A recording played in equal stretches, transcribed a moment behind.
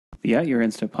The At Your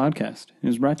Insta podcast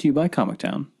is brought to you by Comic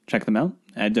Town. Check them out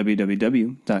at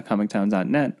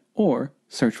www.comictown.net or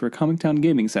search for Comic Town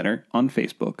Gaming Center on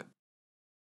Facebook.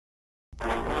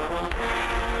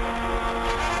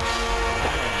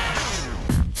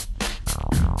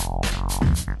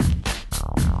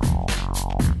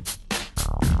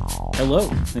 Hello,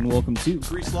 and welcome to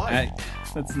Grease Live.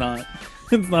 That's not.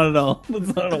 That's not at all.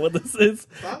 That's not at all what this is.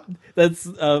 Huh? That's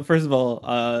first of all,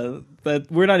 that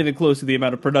we're not even close to the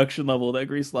amount of production level that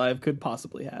Grease Live could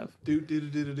possibly have.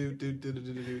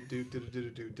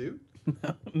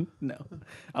 No,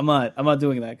 I'm not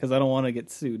doing that because I don't want to get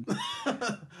sued.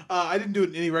 I didn't do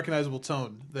it in any recognizable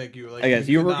tone. Thank you. Like, I guess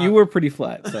you were pretty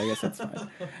flat, so I guess that's fine.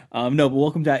 No, but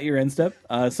welcome to At Your End Step.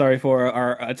 Sorry for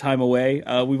our time away.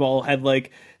 We've all had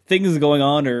like things going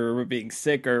on or being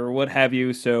sick or what have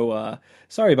you. So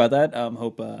sorry about that.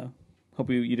 Hope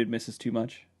you didn't miss us too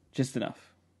much, just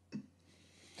enough.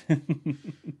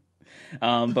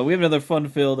 But we have another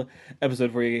fun-filled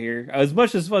episode for you here, as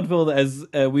much as fun-filled as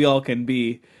we all can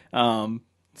be.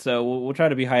 So we'll try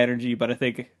to be high energy, but I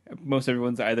think most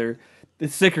everyone's either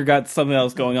sick or got something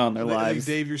else going on in their lives. I think,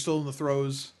 Dave, you're still in the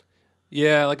throes.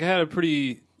 Yeah, like I had a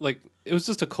pretty, like, it was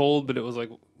just a cold, but it was like,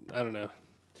 I don't know.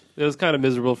 It was kind of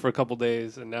miserable for a couple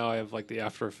days, and now I have like the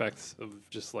after effects of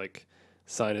just like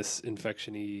sinus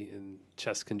infection-y and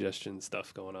chest congestion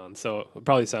stuff going on. So it'll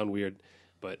probably sound weird,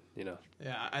 but you know.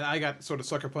 Yeah, and I got sort of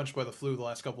sucker punched by the flu the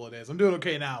last couple of days. I'm doing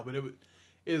okay now, but it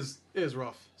is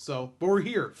rough. So, but we're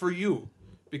here for you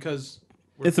because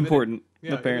it's important,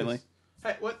 apparently.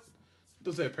 Hey, what?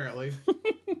 Don't say apparently.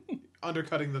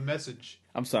 Undercutting the message.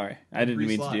 I'm sorry, I didn't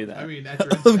mean to do that. I mean, at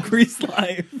your of Grease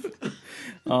Live.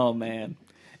 Oh man.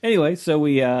 Anyway, so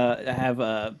we have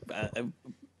a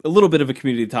little bit of a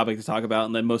community topic to talk about,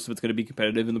 and then most of it's going to be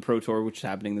competitive in the Pro Tour, which is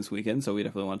happening this weekend, so we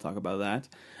definitely want to talk about that.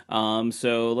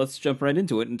 So let's jump right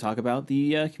into it and talk about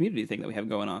the community thing that we have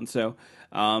going on. So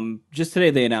just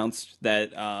today they announced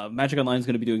that Magic Online is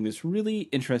going to be doing this really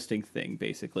interesting thing,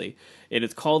 basically, and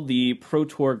it's called the Pro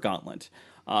Tour Gauntlet.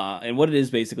 And what it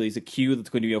is basically is a queue that's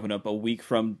going to be opened up a week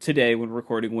from today when we're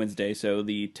recording Wednesday, so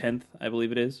the 10th, I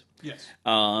believe it is. Yes.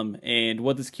 And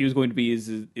what this queue is going to be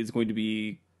is going to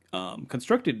be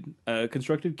constructed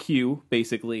queue,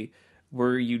 basically,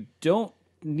 where you don't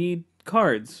need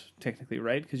cards, technically,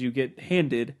 right? Because you get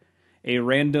handed a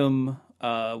random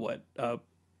Pro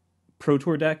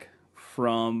Tour deck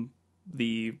from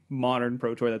the modern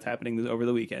Pro Tour that's happening over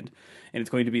the weekend. And it's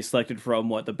going to be selected from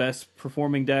the best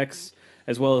performing decks,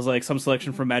 as well as like some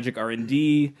selection from Magic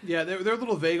R&D. Yeah, they're a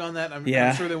little vague on that. I'm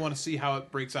sure they want to see how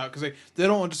it breaks out, because they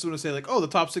don't just want to say like, oh, the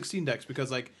top 16 decks, because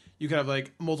like you can have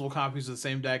like multiple copies of the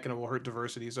same deck and it will hurt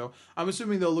diversity. So I'm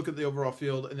assuming they'll look at the overall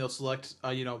field and they'll select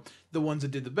the ones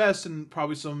that did the best and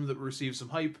probably some that received some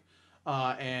hype.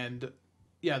 And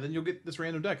yeah, then you'll get this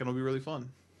random deck and it'll be really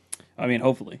fun. I mean,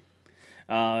 hopefully.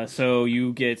 So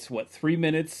you get 3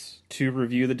 minutes to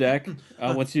review the deck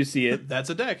once you see it. That's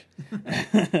a deck.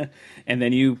 And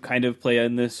then you kind of play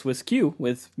in the Swiss queue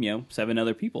with 7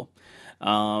 other people,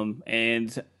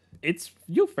 and it's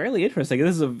fairly interesting.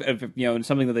 This is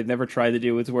something that they've never tried to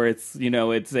do. It's where it's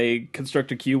a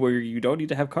constructed queue where you don't need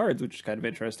to have cards, which is kind of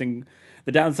interesting.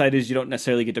 The downside is you don't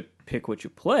necessarily get to pick what you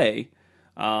play,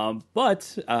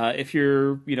 but if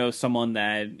you're someone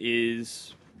that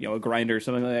is a grinder or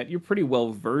something like that, you're pretty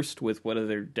well versed with what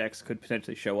other decks could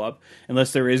potentially show up,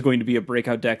 unless there is going to be a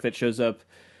breakout deck that shows up,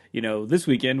 this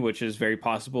weekend, which is very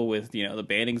possible with, the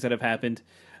bannings that have happened.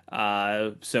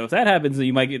 So if that happens, then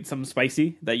you might get something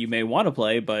spicy that you may want to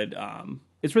play, but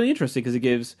it's really interesting because it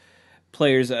gives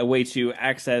players a way to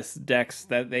access decks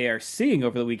that they are seeing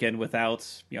over the weekend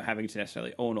without, having to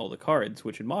necessarily own all the cards,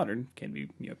 which in Modern can be,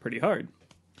 pretty hard.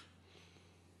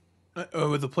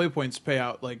 With the play points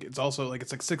payout, like it's also like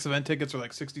it's like 6 event tickets or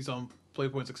like 60 some play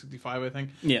points, like 65, I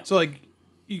think. Yeah. So like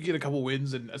you get a couple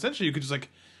wins, and essentially you could just like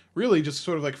really just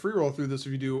sort of like free roll through this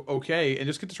if you do okay, and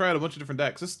just get to try out a bunch of different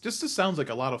decks. This sounds like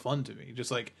a lot of fun to me.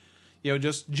 Just like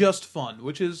just fun,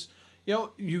 which is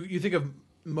you think of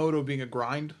Moto being a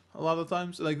grind a lot of the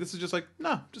times. Like this is just like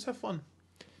just have fun.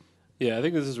 Yeah, I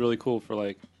think this is really cool for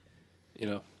like,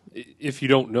 if you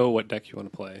don't know what deck you want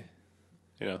to play,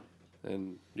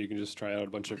 and you can just try out a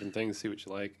bunch of different things, see what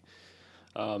you like.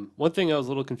 One thing I was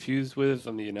a little confused with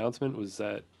on the announcement was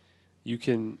that you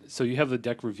have the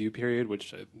deck review period,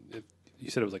 which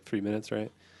you said it was like 3 minutes,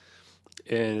 right?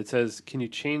 And it says, can you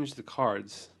change the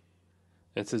cards?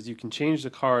 And it says you can change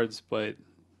the cards, but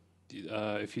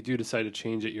if you do decide to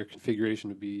change it, your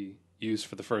configuration would be used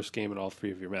for the first game in all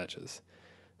 3 of your matches.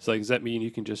 So like, does that mean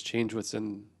you can just change what's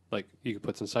in, like you can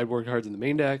put some sideboard cards in the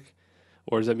main deck,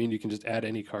 or does that mean you can just add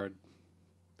any card?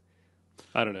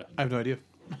 I don't know. I have no idea.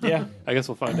 Yeah, I guess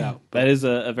we'll find out. that is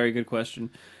a very good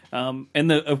question.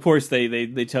 And of course,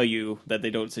 they tell you that they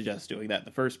don't suggest doing that in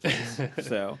the first place.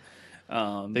 So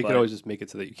They could always just make it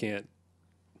so that you can't,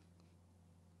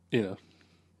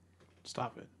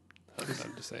 Stop it.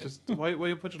 I'm just saying. Just why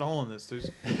you punching a hole in this?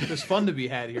 There's fun to be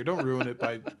had here. Don't ruin it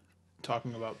by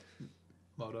talking about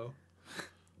Moto.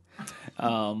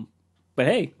 But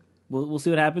hey, we'll see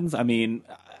what happens. I mean,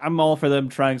 I'm all for them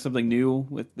trying something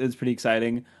new. It's pretty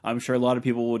exciting. I'm sure a lot of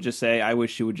people will just say, I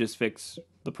wish you would just fix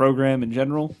the program in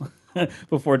general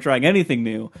before trying anything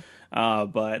new.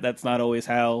 But that's not always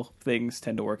how things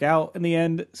tend to work out in the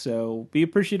end. So be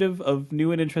appreciative of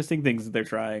new and interesting things that they're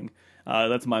trying.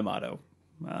 That's my motto.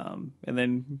 And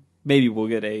then maybe we'll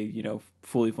get a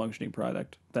fully functioning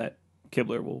product that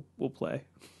Kibler will play.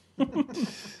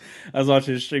 I was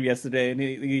watching his stream yesterday, and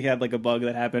he had like a bug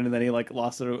that happened, and then he like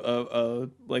lost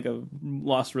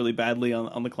lost really badly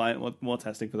on the client while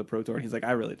testing for the Pro Tour. And he's like,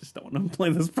 I really just don't want to play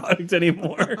this product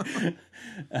anymore.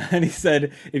 And he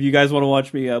said, if you guys want to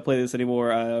watch me play this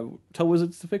anymore, tell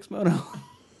Wizards to fix Moto.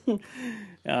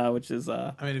 Which is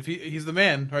I mean, if he's the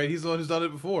man, right? He's the one who's done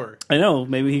it before. I know.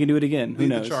 Maybe he can do it again. Who Lead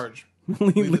knows? the charge.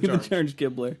 Lead the charge,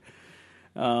 Kibler.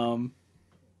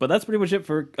 But that's pretty much it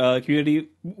for community.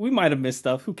 We might have missed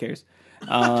stuff. Who cares?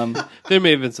 There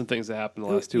may have been some things that happened the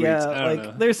last 2 weeks. I don't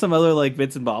know. There's some other like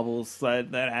bits and bobbles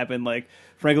that happened. Like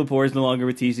Frank Lepore is no longer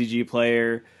with TCG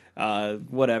Player.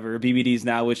 Whatever. BBD's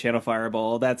now with Channel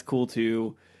Fireball. That's cool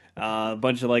too. A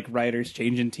bunch of like writers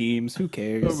changing teams. Who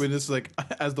cares? I mean, it's like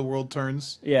as the world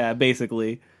turns. Yeah,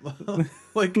 basically.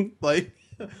 like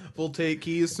we'll take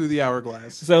keys through the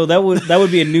hourglass. So that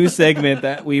would be a new segment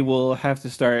that we will have to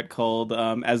start called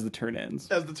 "As the Turn Ends."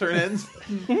 As the turn ends.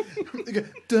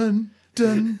 Dun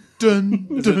dun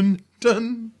dun dun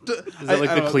dun. Is that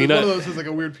like the cleanup? One of those is like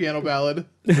a weird piano ballad.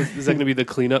 Is that going to be the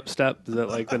cleanup step? Is that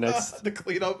like the next? The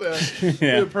cleanup.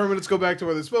 The permanents go back to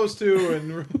where they're supposed to,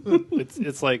 and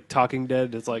it's like Talking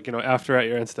Dead. It's like after at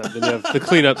your end step, then you have the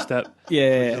cleanup step.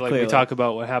 Yeah, like we talk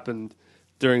about what happened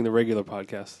during the regular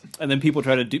podcast, and then people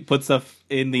try to put stuff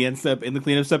in the end step, in the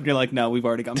cleanup step, and you're like, no, we've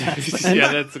already gone past that.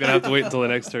 Yeah, that's gonna have to wait until the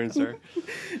next turn, sir.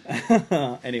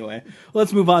 Anyway,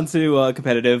 let's move on to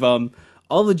competitive.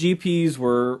 All the GPs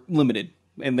were limited,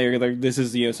 and this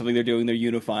is something they're doing. They're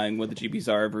unifying what the GPs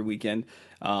are every weekend.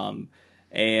 But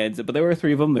there were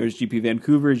 3 of them. There's GP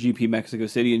Vancouver, GP Mexico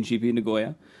City, and GP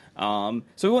Nagoya. So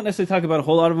we won't necessarily talk about a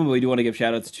whole lot of them, but we do want to give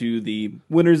shout outs to the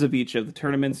winners of each of the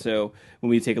tournaments. So when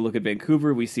we take a look at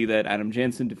Vancouver, we see that Adam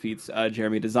Jansen defeats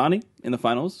Jeremy Dezani in the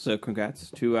finals. So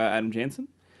congrats to Adam Jansen.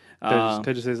 Can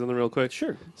I just say something real quick?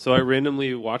 Sure. So I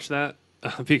randomly watched that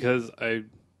because I,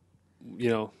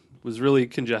 was really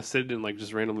congested and like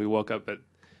just randomly woke up at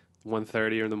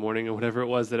 1:30 or in the morning or whatever it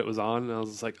was that it was on. And I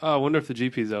was just like, oh, I wonder if the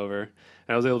GP's over. And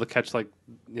I was able to catch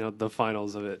the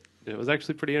finals of it. It was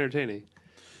actually pretty entertaining.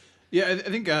 Yeah, I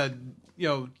think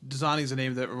Dezani's a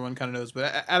name that everyone kind of knows,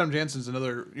 but Adam Jansen's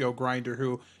another grinder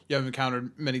who you haven't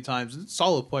encountered many times. It's a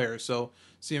solid player, so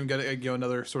see him get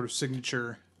another sort of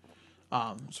signature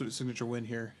win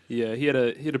here. Yeah, he had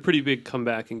a pretty big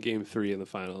comeback in Game 3 in the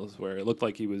finals where it looked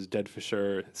like he was dead for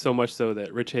sure. So much so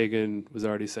that Rich Hagan was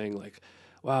already saying like,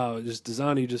 "Wow, just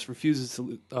Dezani just refuses to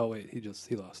lose." Oh wait, he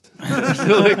lost.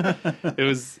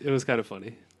 It was kind of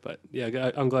funny, but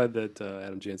yeah, I'm glad that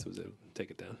Adam Jansen was able to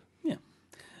take it down.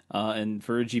 And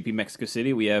for GP Mexico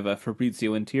City, we have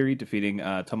Fabrizio Intiri defeating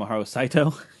Tomoharu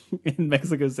Saito in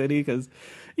Mexico City because,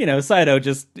 Saito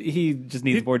just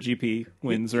needs more GP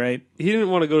wins, right? He didn't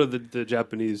want to go to the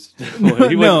Japanese one.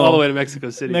 He went all the way to Mexico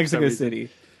City. Mexico City.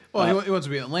 Well, he wants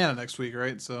to be in Atlanta next week,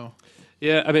 right? So.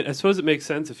 Yeah, I mean, I suppose it makes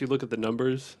sense if you look at the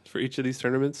numbers for each of these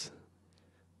tournaments.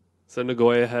 So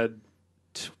Nagoya had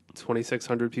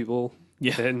 2,600 people.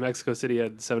 Yeah, and Mexico City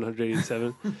had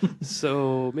 787.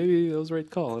 So maybe that was the right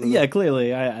call. I don't know.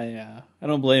 Clearly, I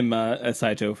don't blame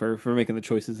Saito for making the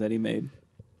choices that he made.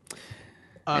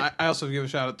 I also give a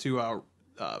shout out to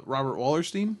Robert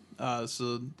Wallerstein.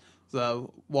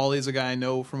 So Wally is a guy I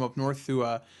know from up north who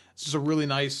is just a really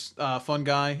nice, fun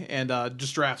guy, and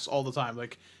just drafts all the time.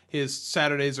 Like his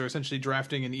Saturdays are essentially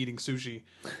drafting and eating sushi.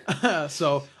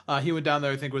 So he went down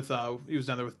there, I think, he was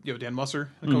down there with Dan Musser.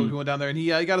 He went down there, and he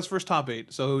got his first top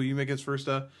 8. So you make his first,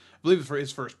 I believe, for his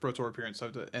first Pro Tour appearance,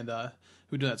 and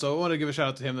who did that. So I want to give a shout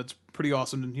out to him. That's pretty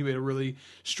awesome, and he made a really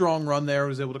strong run there.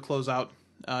 Was able to close out.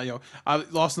 I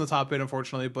lost in the top 8,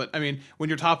 unfortunately, but I mean, when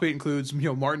your top 8 includes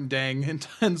Martin Dang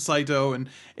and Saito, and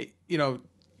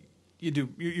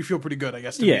you feel pretty good, I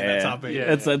guess, to be in that top 8.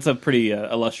 Yeah, it's a pretty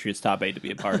illustrious top 8 to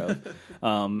be a part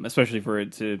of, especially for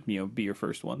it to be your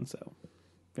first one. So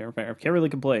fair. Can't really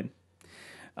complain.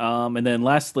 And then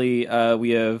lastly, we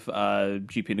have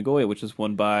GP Nagoya, which is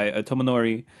won by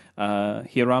Tomonori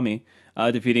Hirami,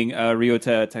 defeating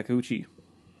Ryota Takeuchi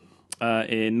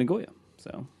in Nagoya.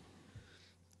 So,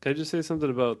 can I just say something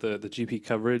about the GP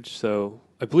coverage? So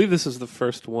I believe this is the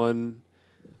first one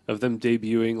of them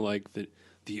debuting like the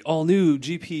all new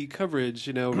GP coverage.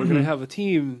 You know, we're gonna have a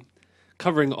team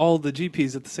covering all the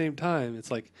GPs at the same time. It's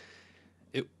like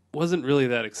it wasn't really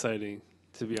that exciting,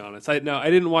 to be honest. I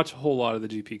didn't watch a whole lot of the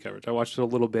GP coverage. I watched it a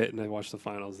little bit and I watched the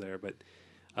finals there. But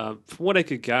from what I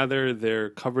could gather, their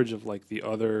coverage of like the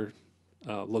other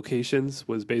locations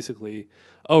was basically,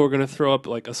 oh, we're gonna throw up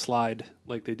like a slide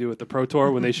like they do at the Pro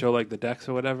Tour when they show like the decks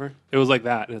or whatever. It was like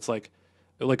that, and it's like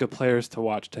a players to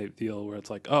watch type deal where it's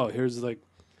like, oh, here's like,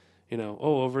 you know,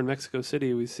 oh, over in Mexico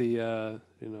City we see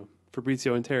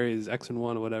Fabrizio and Terry's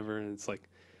X1 or whatever, and it's like,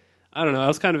 I don't know. I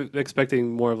was kind of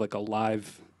expecting more of like a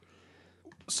live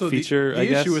feature. The I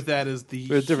guess issue with that is the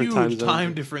different huge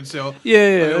time difference. So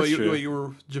that's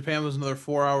true. Japan was another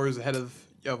 4 hours ahead of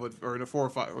or 4 or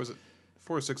 5, or was it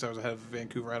 4 or 6 hours ahead of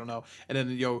Vancouver? I don't know. And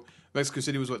then Mexico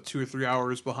City was 2 or 3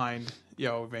 hours behind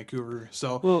Vancouver.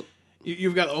 So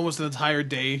you've got almost an entire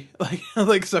day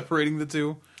like separating the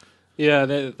two. Yeah,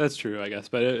 that's true, I guess.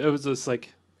 But it was just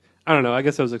like, I don't know. I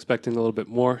guess I was expecting a little bit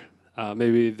more.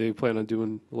 Maybe they plan on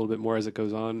doing a little bit more as it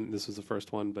goes on. This was the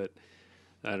first one, but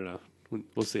I don't know.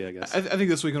 We'll see, I guess. I think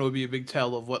this weekend will be a big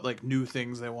tell of what like new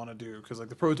things they want to do, because like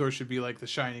the Pro Tour should be like the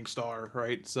shining star,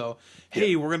 right? So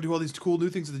hey, we're gonna do all these cool new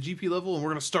things at the GP level, and we're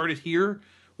gonna start it here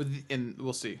and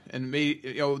we'll see. And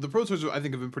the Pro Tours I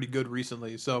think have been pretty good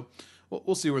recently, so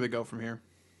we'll see where they go from here.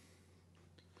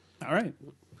 All right.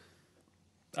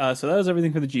 So that was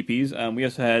everything for the GPs. We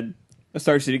also had a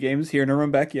Star City Games here in our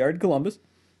own backyard, Columbus.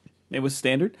 It was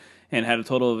standard and had a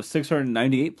total of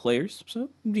 698 players, so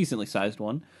decently sized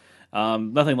one.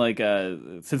 Nothing like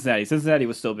Cincinnati. Cincinnati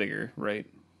was still bigger, right?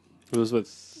 It was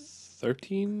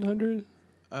 1,300. It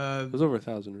was over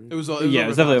 1,000. Right? It was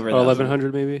definitely over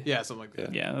 1,100 maybe. Yeah, something like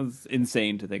that. Yeah, it was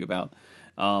insane to think about.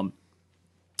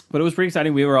 But it was pretty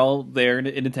exciting. We were all there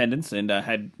in attendance and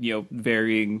had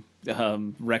varying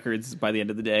records by the end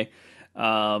of the day.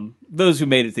 Those who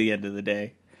made it to the end of the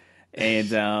day,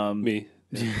 and me.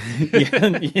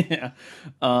 yeah.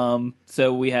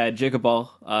 So we had Jacob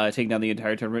Ball taking down the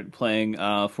entire tournament, playing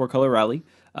Four Color Rally,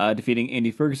 defeating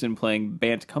Andy Ferguson, playing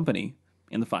Bant Company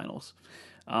in the finals.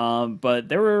 But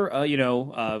there were,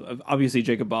 obviously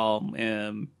Jacob Ball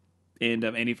and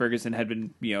Andy Ferguson had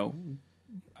been,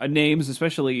 names,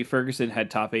 especially Ferguson had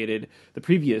top-aided the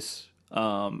previous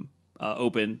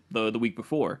Open the week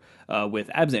before with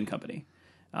Abzan Company.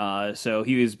 So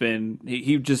he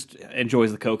just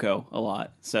enjoys the Coco a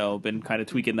lot. So been kind of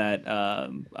tweaking that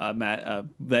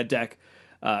that deck,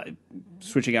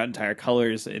 switching out entire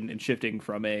colors and shifting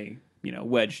from a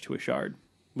wedge to a shard.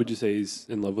 Would you say he's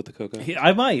in love with the Coco?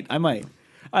 I might.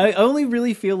 I only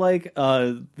really feel like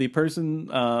the person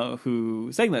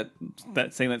who sang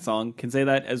that song can say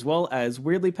that as well as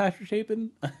weirdly Patrick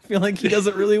Chapin. I feel like he does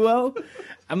it really well.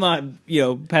 I'm not,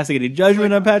 passing any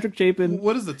judgment on Patrick Chapin.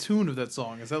 What is the tune of that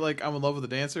song? Is that like I'm in love with a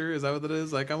dancer? Is that what it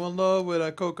is? Like I'm in love with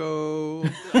a Coco.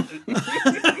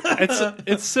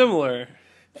 It's similar.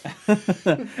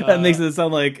 That makes it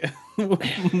sound like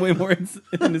way more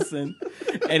innocent.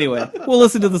 Anyway, we'll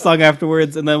listen to the song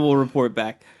afterwards and then we'll report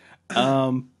back.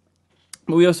 But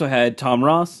we also had Tom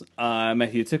Ross,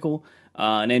 Matthew Tickle,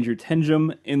 and Andrew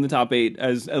Tenjum in the top 8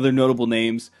 as other notable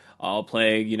names, all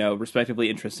playing, respectively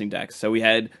interesting decks. So we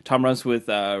had Tom Ross with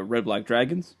Red Black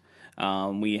Dragons.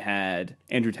 We had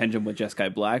Andrew Tenjum with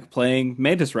Jeskai Black playing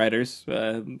Mantis Riders.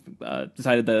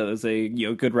 Decided that it was a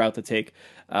good route to take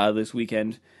this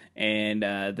weekend. And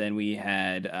then we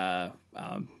had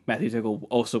Matthew Tickle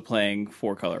also playing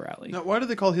Four Color Rally. Now, why do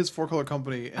they call his Four Color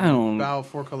Company and Bao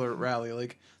Four Color Rally?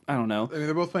 Like, I don't know. I mean,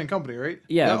 they're both playing company, right?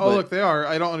 Yeah. Oh, look, they are.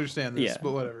 I don't understand this,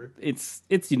 but whatever. It's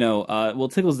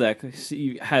Tickle's deck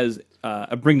has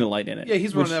a Bring to Light in it. Yeah,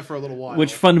 he's running that for a little while.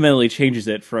 Which fundamentally changes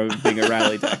it from being a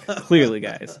rally deck, clearly,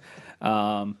 guys.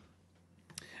 But,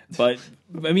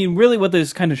 I mean, really what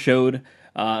this kind of showed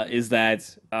is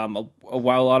that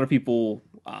while a lot of people...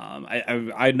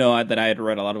 I know that I had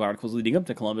read a lot of articles leading up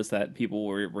to Columbus that people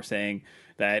were saying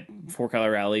that Four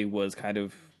Color Rally was kind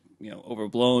of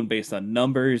overblown based on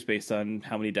numbers, based on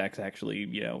how many decks actually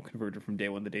converted from day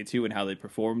 1 to day 2 and how they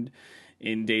performed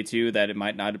in day 2, that it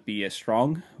might not be as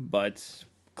strong. But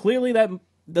clearly that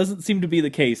doesn't seem to be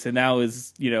the case, and now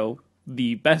is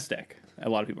the best deck. A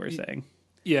lot of people are saying.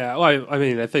 Yeah, well, I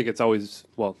mean, I think it's always,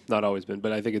 well, not always been,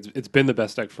 but I think it's been the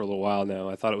best deck for a little while now.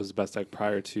 I thought it was the best deck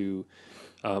prior to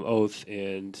Oath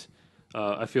and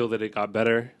I feel that it got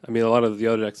better. I mean, a lot of the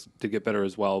other decks did get better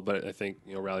as well, but I think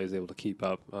Rally is able to keep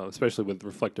up, especially with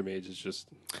Reflector Mage. It's just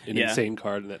an insane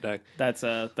card in that deck.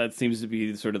 That seems to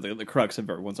be sort of the crux of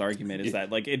everyone's argument is that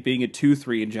like it being a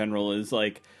 2/3 in general is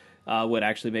like what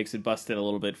actually makes it busted a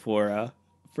little bit for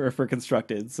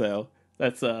constructed. So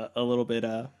that's a little bit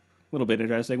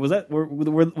interesting. Was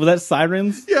that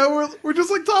Sirens? Yeah, we're just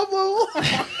like top level.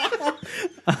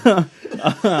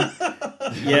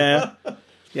 Yeah.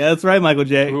 Yeah, that's right, Michael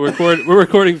J. We're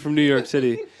recording from New York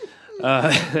City.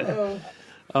 I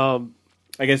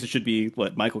guess it should be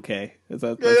what Michael K. That's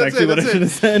actually what I should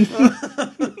have said.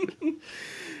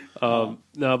 No,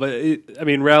 but I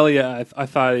mean, Rally. I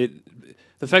thought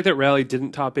the fact that Rally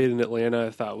didn't top 8 in Atlanta, I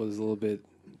thought was a little bit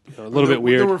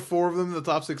weird. There were 4 of them in the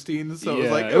top 16, so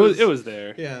yeah, it was it was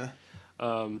there. Yeah.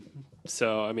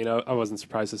 So I mean, I wasn't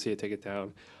surprised to see it take it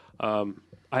down.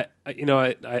 I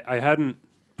hadn't.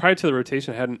 Prior to the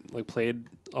rotation, I hadn't like played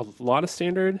a lot of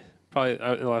Standard, probably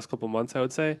in the last couple of months, I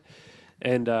would say.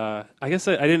 And I guess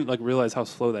I didn't like realize how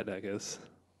slow that deck is.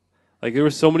 Like there were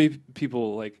so many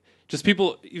people, like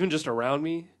people even just around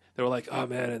me, they were like, "Oh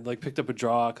man," and like picked up a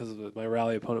draw because my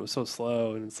Rally opponent was so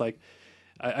slow. And it's like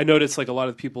I noticed like a lot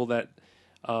of people that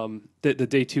the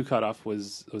day 2 cutoff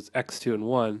was X2 and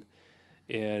 1,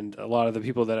 and a lot of the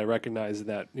people that I recognized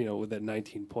that with that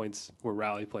 19 points were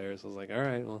Rally players. I was like, all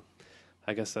right, well.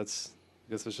 I guess that's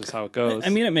just how it goes. I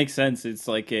mean, it makes sense. It's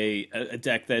like a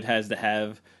deck that has to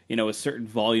have a certain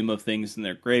volume of things in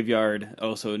their graveyard.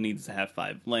 Also, it needs to have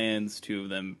 5 lands, 2 of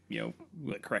them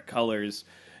with correct colors.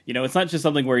 It's not just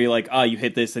something where you're like, you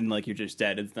hit this and like you're just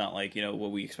dead. It's not like what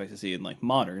we expect to see in like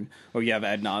Modern, or you have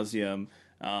Ad Nauseam,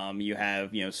 you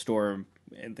have Storm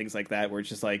and things like that, where it's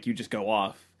just like you just go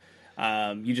off.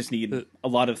 You just need a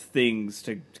lot of things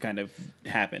to kind of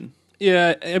happen.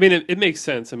 Yeah, I mean, it makes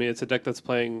sense. I mean, it's a deck that's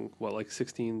playing, like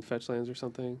 16 fetch lands or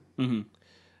something? Mm-hmm.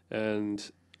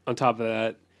 And on top of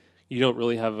that, you don't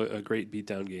really have a great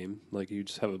beatdown game. Like, you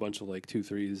just have a bunch of, like,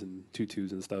 2/3s and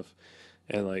 2/2s and stuff.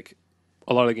 And, like,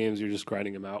 a lot of games, you're just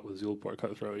grinding them out with Zulport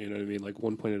Cutthroat, you know what I mean? Like,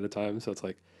 1 point at a time. So it's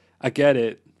like, I get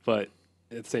it, but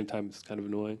at the same time, it's kind of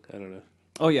annoying. I don't know.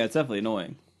 Oh, yeah, it's definitely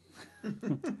annoying.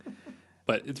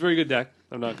 But it's a very good deck.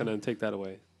 I'm not going to take that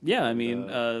away. Yeah, I mean,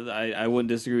 I wouldn't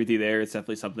disagree with you there. It's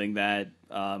definitely something that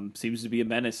seems to be a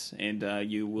menace, and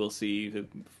you will see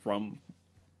from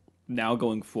now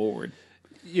going forward.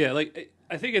 Yeah, like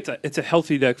I think it's a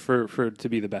healthy deck for to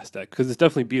be the best deck because it's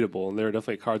definitely beatable, and there are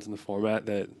definitely cards in the format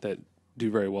that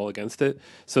do very well against it.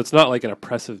 So it's not like an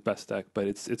oppressive best deck, but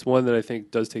it's one that I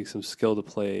think does take some skill to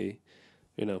play,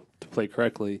 to play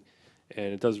correctly,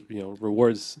 and it does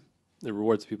rewards. It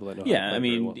rewards people that know. Yeah, how to play I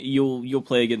mean, well. you'll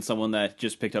play against someone that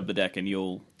just picked up the deck, and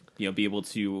you'll be able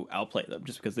to outplay them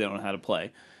just because they don't know how to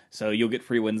play. So you'll get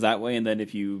free wins that way, and then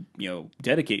if you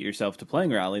dedicate yourself to playing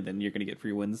Rally, then you're going to get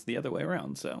free wins the other way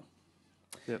around. So,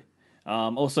 yeah.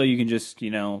 Also, you can just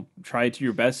try to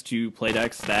your best to play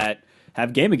decks that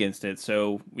have game against it.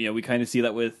 So we kind of see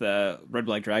that with Red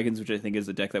Black Dragons, which I think is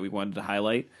a deck that we wanted to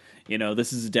highlight.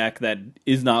 This is a deck that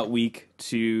is not weak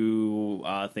to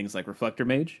things like Reflector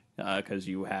Mage, because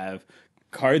you have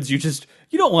cards you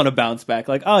don't want to bounce back.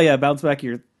 Like, oh yeah, bounce back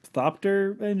your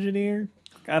Thopter Engineer.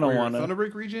 I don't want to.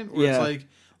 Thunderbreak Regent, or it's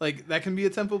like that can be a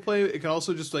tempo play. It can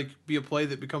also just like be a play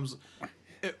that becomes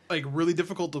like really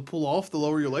difficult to pull off the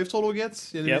lower your life total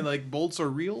gets. You know what I mean? Like bolts are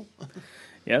real.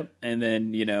 Yep, and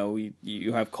then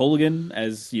you have Colligan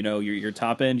as your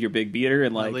top end, your big beater,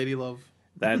 and like Lady Love.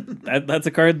 That's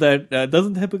a card that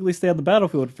doesn't typically stay on the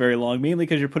battlefield very long, mainly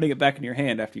because you're putting it back in your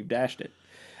hand after you've dashed it.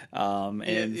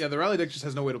 The Rally deck just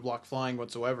has no way to block flying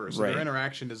whatsoever, so their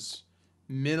interaction is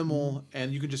minimal,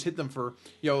 and you can just hit them for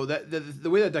the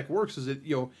way that deck works is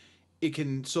it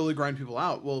can slowly grind people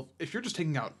out. Well, if you're just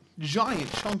taking out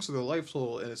giant chunks of their life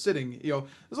total in a sitting, there's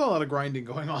not a lot of grinding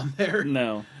going on there.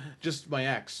 No, just my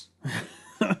ex.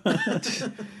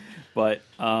 But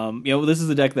this is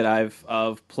a deck that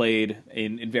I've played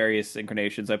in various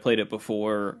incarnations. I played it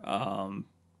before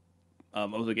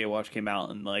OGW Watch came out,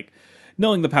 and like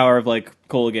knowing the power of like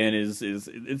Colligan is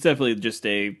it's definitely just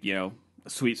a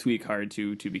sweet card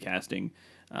to be casting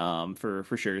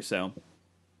for sure. So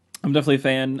I'm definitely a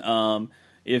fan.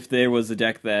 If there was a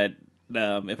deck that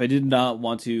if I did not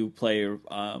want to play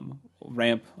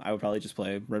ramp, I would probably just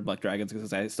play Red Black Dragons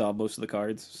because I still have most of the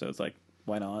cards. So it's like,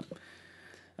 why not?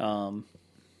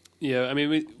 Yeah, I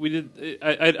mean, we did.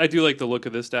 I do like the look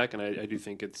of this deck, and I do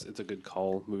think it's a good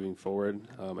call moving forward.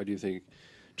 I do think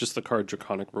just the card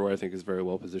Draconic Roar I think is very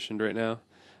well positioned right now.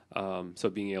 So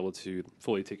being able to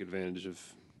fully take advantage of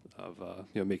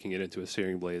making it into a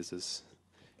Searing Blaze is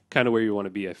kind of where you want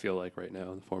to be. I feel like right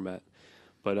now in the format.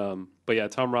 But yeah,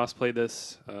 Tom Ross played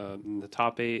this in the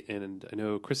top 8, and I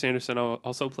know Chris Anderson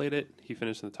also played it. He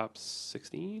finished in the top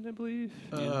 16, I believe.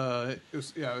 It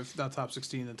was if not top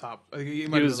 16, then top. I think he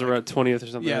was around 20th or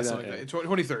something. Yeah, like something that.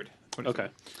 like that. 23rd. Okay.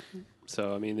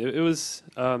 So I mean, it was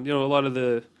a lot of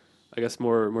the, I guess,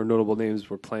 more notable names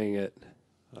were playing it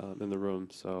in the room.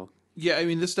 So. Yeah, I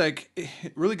mean, this deck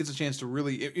it really gets a chance to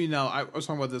really. I was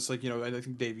talking about this, like, I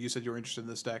think, Dave, you said you were interested in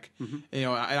this deck. Mm-hmm. And,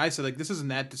 and I said, like, this isn't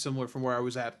that dissimilar from where I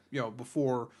was at,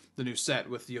 before the new set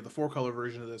with, the 4-color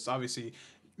version of this. Obviously,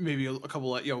 maybe a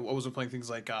couple of, I wasn't playing things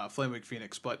like Flamewake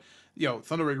Phoenix, but,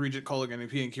 Thunderwave Regent, Culligan,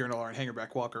 and Kieran Alar, and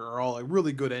Hangerback Walker are all a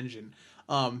really good engine.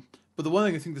 But the one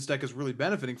thing I think this deck is really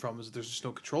benefiting from is that there's just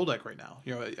no control deck right now.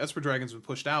 Esper Dragon's been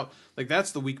pushed out. Like,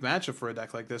 that's the weak matchup for a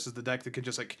deck like this, is the deck that can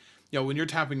just, like, when you're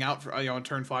tapping out for, on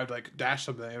turn 5 to, like, dash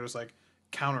something, you're just, like,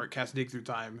 counter it, cast Dig Through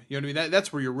Time. You know what I mean?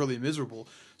 That's where you're really miserable.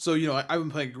 So, I've been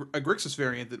playing a Grixis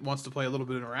variant that wants to play a little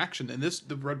bit of interaction, and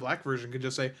the red-black version can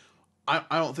just say, I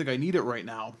don't think I need it right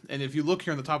now. And if you look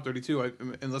here in the top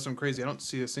 32, unless I'm crazy, I don't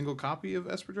see a single copy of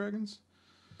Esper Dragons.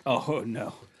 Oh,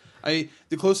 no.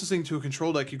 The closest thing to a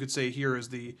control deck you could say here is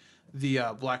the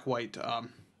black-white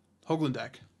Hoagland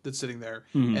deck that's sitting there.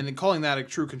 Mm-hmm. And then calling that a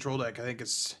true control deck, I think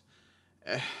it's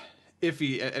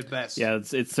iffy at best. Yeah,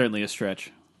 it's certainly a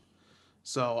stretch.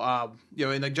 So,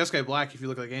 and like Jeskai Black, if you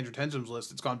look at like Andrew Tenzum's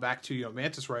list, it's gone back to,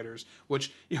 Mantis Riders,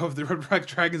 which, if the Red Black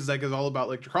Dragons deck is all about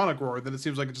like Draconic Roar, then it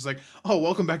seems like it's just like, oh,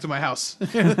 welcome back to my house.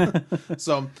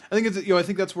 So, I think I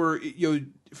think that's where,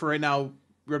 for right now,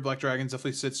 Red Black Dragons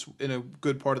definitely sits in a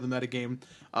good part of the metagame.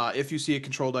 If you see a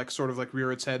control deck sort of like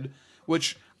rear its head,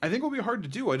 which I think will be hard to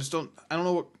do. I don't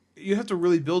know what, you have to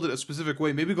really build it a specific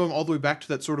way. Maybe going all the way back to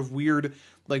that sort of weird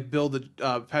like build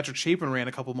that Patrick Chapin ran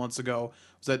a couple months ago.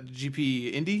 Was that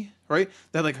GP Indy, right?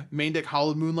 That like main deck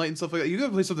Hallowed Moonlight and stuff like that. You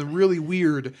gotta play something really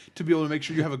weird to be able to make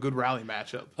sure you have a good rally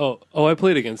matchup. Oh, I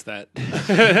played against that.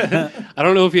 I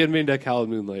don't know if he had main deck Hallowed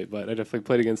Moonlight, but I definitely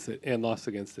played against it and lost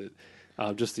against it.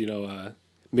 Just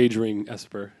majoring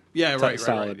Esper. Yeah, right.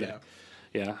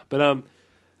 Yeah. But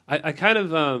I kind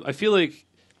of I feel like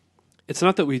it's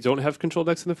not that we don't have control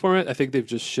decks in the format. I think they've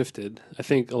just shifted. I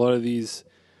think a lot of these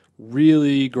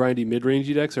really grindy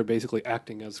mid-rangey decks are basically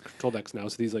acting as control decks now.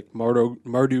 So these like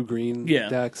Mardu Green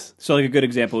decks. So like a good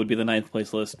example would be the 9th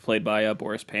place list played by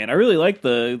Boris Pan. I really like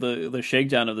the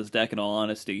shakedown of this deck in all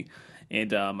honesty.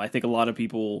 And I think a lot of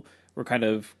people were kind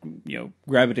of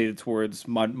gravitated towards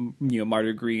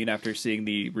Mardu Green after seeing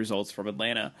the results from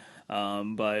Atlanta.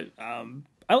 But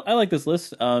I like this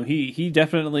list. He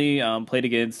definitely played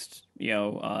against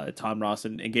Tom Ross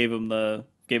and gave him the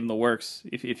works,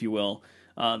 if you will,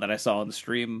 that I saw on the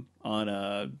stream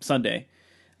on Sunday.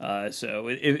 So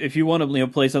if you want to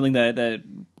play something that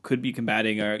could be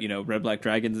combating our Red Black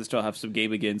Dragons and still have some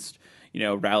game against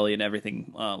Rally and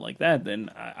everything like that, then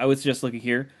I would suggest looking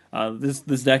here. This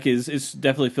deck is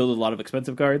definitely filled with a lot of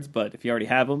expensive cards, but if you already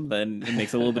have them, then it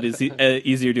makes it a little bit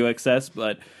easier to access.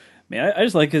 But man, I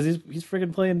just like because he's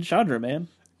freaking playing Chandra, man.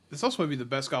 This also might be the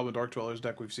best Goblin Dark Dwellers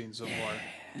deck we've seen so far.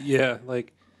 Yeah,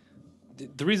 like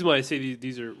the reason why I say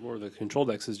these are more of the control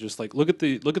decks is just like look at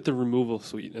the removal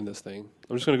suite in this thing.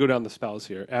 I'm just going to go down the spells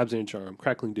here: Absent Charm,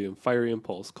 Crackling Doom, Fiery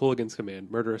Impulse, Culligan's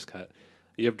Command, Murderous Cut.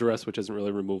 You have Duress, which isn't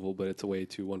really removal, but it's a way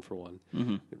to 1-for-1.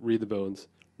 Mm-hmm. Read the Bones,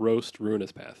 Roast,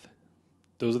 Ruinous Path.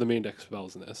 Those are the main deck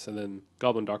spells in this, and then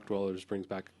Goblin Dark Dwellers brings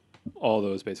back all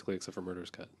those basically except for Murderous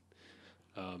Cut.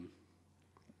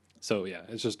 So yeah,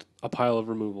 it's just a pile of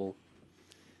removal.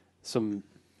 Some,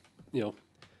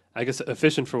 I guess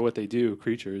efficient for what they do.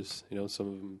 Creatures, some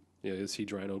of them,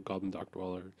 Siege Rhino, Goblin Dark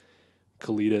Dweller,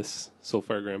 Kalidas,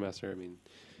 Soulfire Grandmaster. I mean,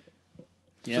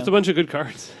 just a bunch of good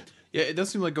cards. Yeah, it does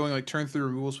seem like going like turn 3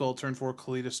 removal spell, turn 4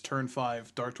 Kalidas, turn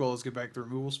 5 Dark Dwellers get back the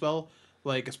removal spell.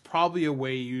 Like it's probably a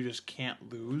way you just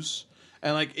can't lose.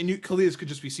 And Kalidas could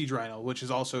just be Siege Rhino, which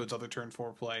is also its other turn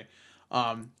 4 play.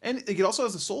 And it also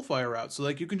has a Soulfire route, so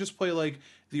like you can just play like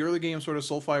the early game sort of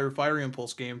Soulfire Fiery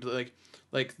Impulse game to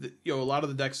a lot of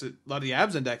the decks, a lot of the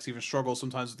Absent decks even struggle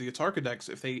sometimes with the Atarka decks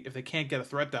if they can't get a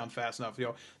threat down fast enough.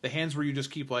 The hands where you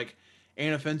just keep like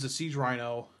Anafenza Siege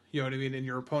Rhino, you know what I mean, and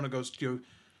your opponent goes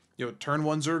turn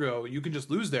 1 Zergo, you can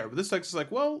just lose there. But this deck is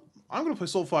like, well, I'm going to play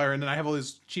Soulfire, and then I have all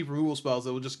these cheap removal spells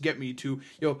that will just get me to,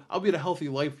 I'll be at a healthy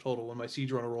life total when my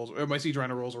Siege Rhino rolls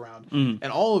around. Mm.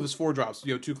 And all of his 4-drops,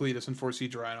 2 Kalidas and 4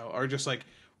 Siege Rhino, are just like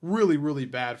really, really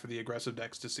bad for the aggressive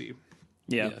decks to see.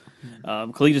 Yeah.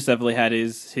 Kalidas definitely had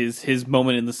his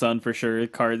moment in the sun for sure.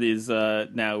 Card is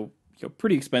now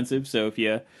pretty expensive, so if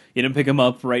you didn't pick him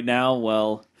up right now,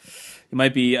 well, you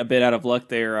might be a bit out of luck.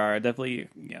 There are definitely,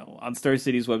 on Star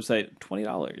City's website,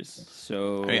 $20.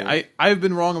 So I've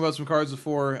been wrong about some cards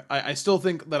before. I still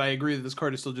think that I agree that this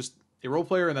card is still just a role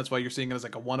player, and that's why you're seeing it as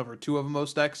like a one of or two of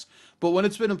most decks. But when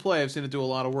it's been in play, I've seen it do a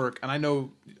lot of work, and I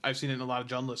know I've seen it in a lot of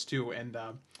Jund lists too. And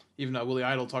even Willie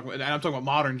Idol talking about, and I'm talking about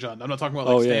modern Jund. I'm not talking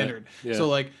about standard. Yeah. So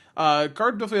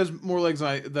card definitely has more legs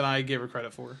than I gave her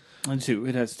credit for. And two,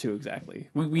 it has two exactly.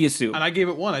 We assume, and I gave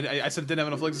it one. I said it didn't have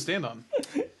enough legs to stand on.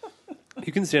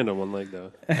 You can stand on one leg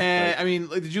though. I mean,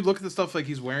 did you look at the stuff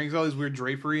he's wearing? He's got all these weird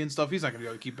drapery and stuff. He's not gonna be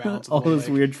able to keep balance. All this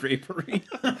weird drapery.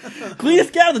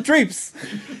 Cletus, get out of the drapes.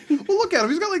 Well, look at him.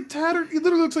 He's got tattered. He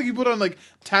literally looks like he put on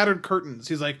tattered curtains.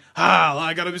 He's like,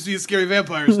 I gotta see a scary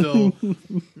vampire still.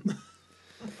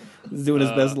 He's doing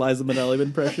his best Liza Minnelli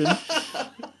impression.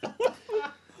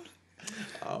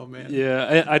 Oh man.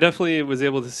 Yeah, I definitely was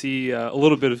able to see a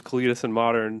little bit of Cletus in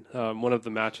Modern. One of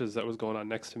the matches that was going on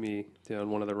next to me in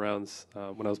one of the rounds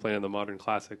when I was playing in the Modern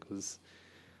Classic was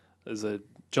a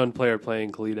Jund player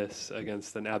playing Cletus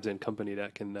against an Abzan Company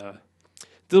deck, and did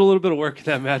a little bit of work in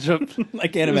that matchup. I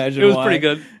can't imagine why. It was why. Pretty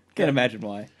good. Can't imagine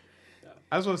why.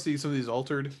 I just want to see some of these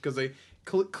altered because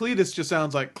Cletus just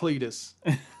sounds like Cletus.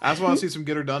 I just want to see some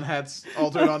Get Her Done hats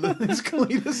altered on these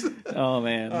Cletus. Oh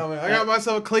man. I got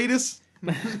myself a Cletus.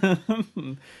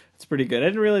 It's pretty good. I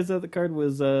didn't realize that the card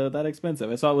was that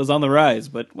expensive. I saw it was on the rise,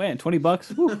 but man,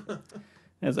 $20. Whew.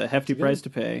 That's a hefty price to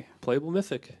pay. Playable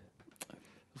Mythic,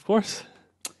 of course.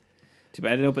 Too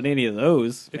bad I didn't open any of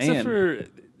those. Except for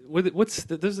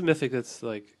there's a Mythic that's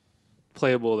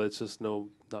playable that's just not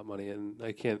money, and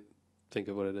I can't think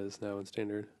of what it is now in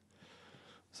Standard.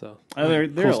 So they're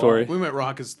cool story. We might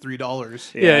rock is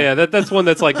 $3. Yeah. That's one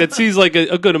that's that sees a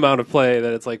good amount of play.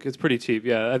 That it's pretty cheap.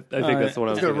 Yeah, I think that's the one.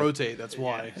 It's gonna rotate. That's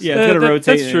why. Yeah, it's gonna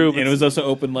rotate. That's true. And it was also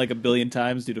open a billion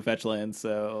times due to fetch land.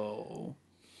 So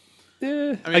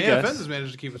yeah, I guess. Fence has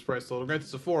managed to keep its price low. Granted,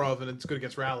 it's a 4-of, and it's good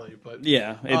against Rally. But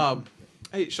yeah,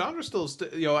 hey, Chandra's still as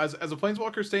a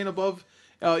planeswalker staying above.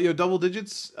 Double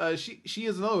digits. She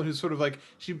is another one who's sort of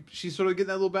she's sort of getting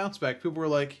that little bounce back. People were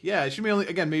like, yeah, she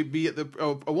may be at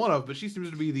a one of, but she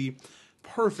seems to be the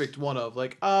perfect one of.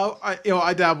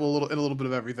 I dabble in a little bit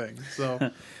of everything.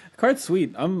 So, card's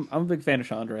sweet. I'm a big fan of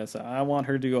Chandra. So I want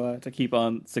her to keep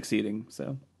on succeeding.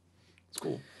 So it's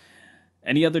cool.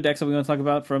 Any other decks that we want to talk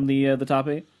about from the top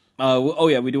 8?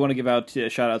 We do want to give a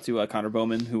shout out to Connor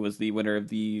Bowman, who was the winner of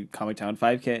the Comic Town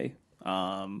 5K.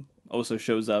 Also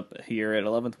shows up here at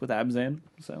 11th with Abzan,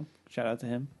 so shout out to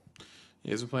him.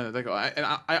 Yeah, he's been playing that deck. And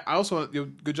I also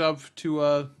good job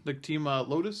to the team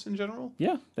Lotus in general.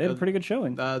 Yeah, they had a pretty good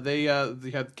showing. They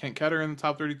had Kent Ketter in the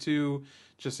top 32,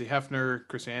 Jesse Hefner,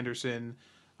 Chris Anderson.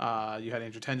 You had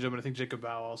Andrew Tenjum, and I think Jacob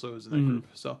Bao also was in that group.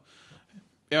 So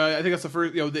I think that's the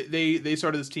first. They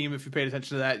started this team. If you paid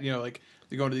attention to that,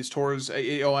 they go into these tours,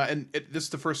 this is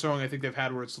the first showing I think they've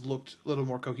had where it's looked a little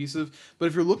more cohesive. But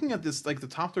if you're looking at this, the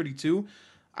top 32,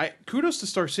 kudos to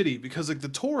Star City because the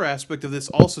tour aspect of this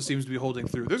also seems to be holding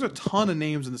through. There's a ton of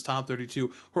names in this top 32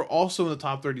 who are also in the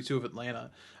top 32 of Atlanta.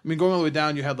 I mean, going all the way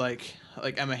down, you had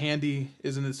Emma Handy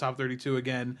is in this top 32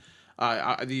 again.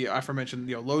 The aforementioned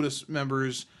Lotus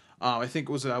members. I think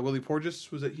was it Willie Porges?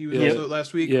 He was also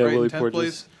last week, right? Willie In 10th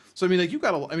place. So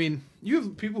you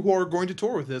have people who are going to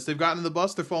tour with this. They've gotten in the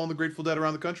bus. They're following the Grateful Dead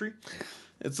around the country.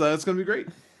 It's going to be great.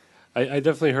 I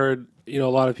definitely heard a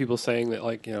lot of people saying that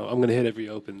I'm going to hit every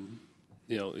open,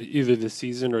 either this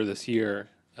season or this year,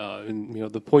 and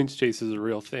the points chase is a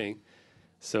real thing.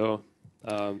 So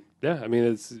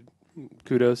it's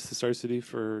kudos to Star City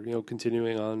for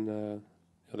continuing on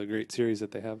the great series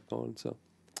that they have going. So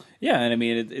yeah, and I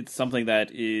mean it's something that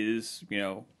is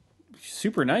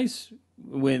super nice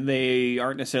when they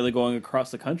aren't necessarily going across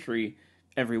the country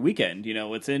every weekend.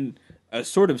 It's in a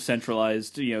sort of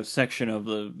centralized, section of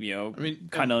the,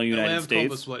 continental United States.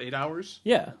 Columbus, what, 8 hours?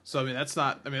 Yeah. So that's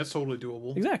totally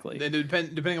doable. Exactly. And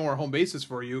depending on where home base is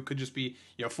for you, it could just be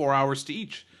 4 hours to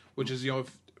each, which is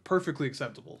perfectly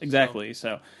acceptable. Exactly.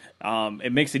 So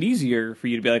it makes it easier for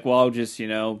you to be like, well, I'll just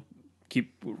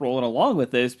keep rolling along with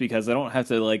this because I don't have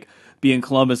to be in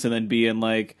Columbus and then be in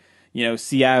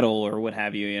Seattle or what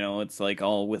have you. It's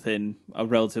all within a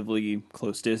relatively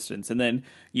close distance. And then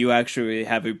you actually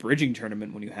have a bridging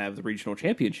tournament when you have the regional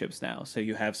championships now. So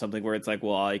you have something where it's I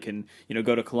can,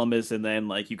 go to Columbus and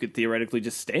then you could theoretically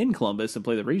just stay in Columbus and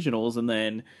play the regionals and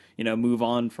then, move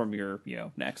on from your,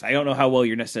 next. I don't know how well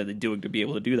you're necessarily doing to be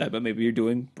able to do that, but maybe you're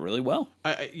doing really well.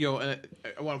 And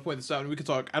I want to point this out, and we could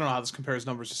talk, I don't know how this compares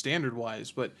numbers to standard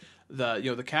wise, but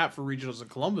the cap for regionals in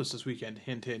Columbus this weekend,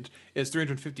 hint, is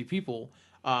 350 people.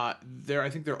 I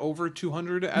think they're over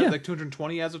 200,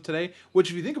 220 as of today. Which,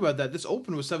 if you think about that, this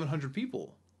open was 700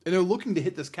 people. and they're looking to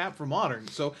hit this cap for modern.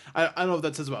 So I don't know if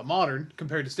that says about modern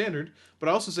compared to standard, but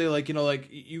I also say like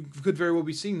you could very well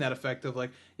be seeing that effect of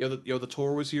like the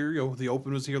tour was here, the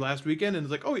Open was here last weekend, and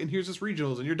it's like, oh, and here's this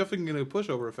regionals, and you're definitely going to push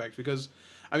over effect because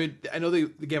I mean I know they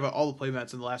gave out all the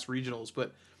playmats in the last regionals,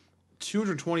 but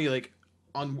 220 like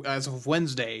on as of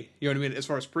Wednesday, you know what I mean, as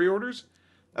far as pre-orders,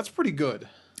 that's pretty good.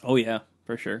 Oh yeah,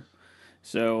 for sure.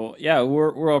 So yeah,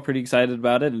 we're all pretty excited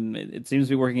about it, and it seems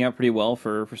to be working out pretty well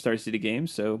for Star City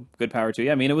Games. So good power to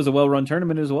you. I mean, it was a well-run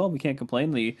tournament as well. We can't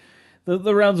complain.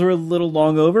 The rounds were a little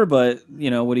long over, but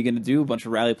what are you going to do? A bunch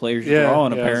of rally players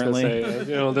drawing apparently. I was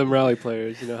gonna say, them rally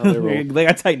players, how they roll. They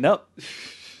got to tighten up.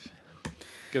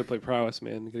 Gotta play prowess,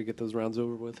 man. Gotta get those rounds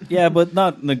over with. Yeah, but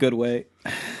not in a good way.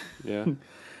 Yeah.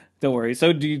 Don't worry.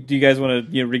 So, do you guys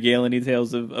want to regale any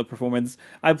tales of performance?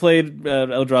 I played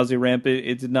Eldrazi Ramp.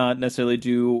 It did not necessarily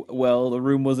do well. The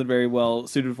room wasn't very well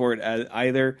suited for it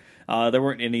either. There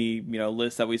weren't any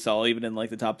lists that we saw even in like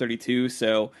the top 32.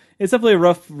 So it's definitely a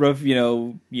rough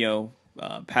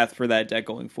path for that deck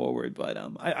going forward. But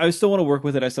I still want to work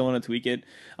with it. I still want to tweak it.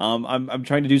 I'm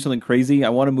trying to do something crazy. I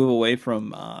want to move away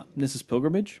from Nissa's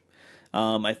Pilgrimage.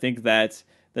 I think that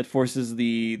forces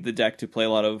the deck to play a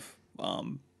lot of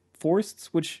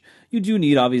forests, which you do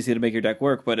need obviously to make your deck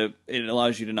work, but it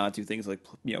allows you to not do things like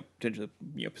potentially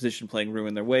position playing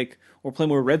Ruin Their Wake, or play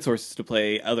more red sources to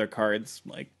play other cards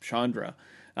like Chandra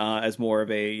as more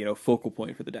of a focal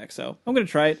point for the deck. So I'm gonna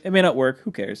try it. It may not work. Who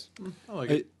cares? I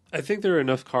like it. I think there are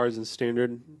enough cards in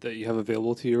Standard that you have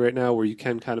available to you right now where you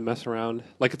can kind of mess around.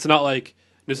 Like it's not like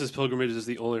Nissa's Pilgrimage is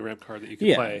the only ramp card that you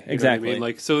can play. Exactly. What I mean?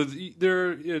 Like so, there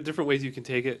are different ways you can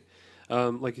take it.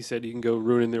 Like you said, you can go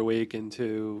Ruin Their Wake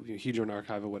into Hedron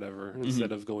Archive or whatever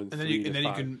instead of going. And then you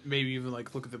can maybe even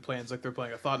like look at the plans like they're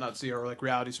playing a Thought-Knot Seer or like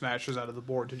Reality Smashers out of the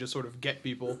board to just sort of get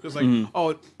people. Just like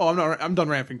I'm done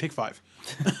ramping. Take 5.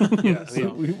 Yeah,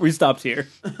 so we stopped here.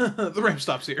 The ramp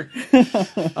stops here.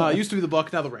 It used to be the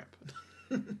buck, now the ramp.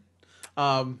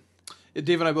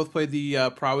 Dave and I both played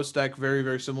the Prowess deck. Very,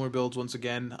 very similar builds once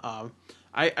again.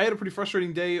 I had a pretty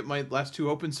frustrating day. My last 2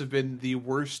 opens have been the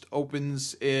worst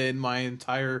opens in my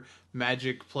entire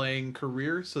Magic playing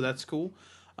career, so that's cool.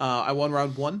 I won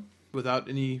round 1 without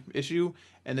any issue,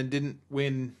 and then didn't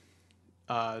win.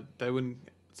 Did I win?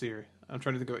 Let's see here. I'm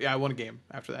trying to think of. Yeah, I won a game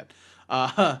after that.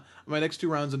 My next 2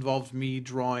 rounds involved me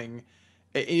drawing.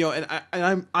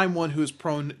 And I'm one who is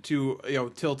prone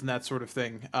to tilt and that sort of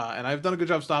thing, and I've done a good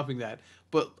job stopping that.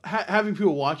 But having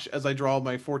people watch as I draw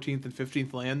my 14th and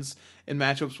 15th lands in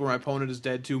matchups where my opponent is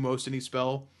dead to most any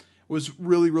spell was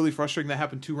really, really frustrating. That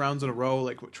happened 2 rounds in a row.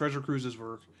 Like Treasure Cruises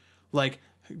were like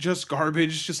just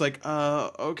garbage. Just like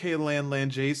okay,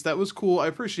 land Jace, that was cool. I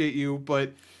appreciate you,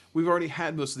 but we've already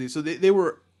had most of these, so they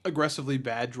were aggressively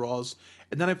bad draws.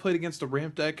 And then I played against a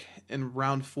ramp deck in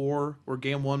round 4, where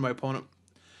game 1 my opponent.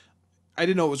 I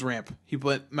didn't know it was ramp. He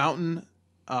played Mountain,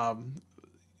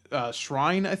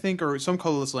 Shrine, I think, or some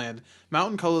colorless land.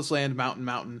 Mountain, colorless land,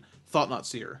 Mountain, Thought-Knot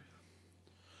Seer.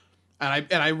 And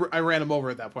I ran him over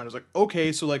at that point. I was like,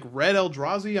 okay, so like red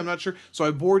Eldrazi, I'm not sure. So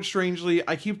I board strangely.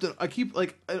 I keep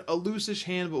like a loose-ish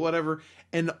hand, but whatever.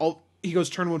 And he goes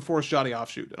turn 1 Forest Jotty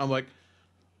Offshoot. And I'm like,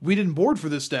 we didn't board for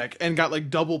this deck, and got like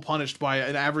double punished by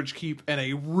an average keep and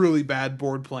a really bad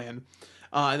board plan.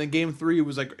 And then game 3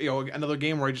 was like another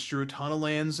game where I just drew a ton of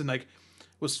lands and like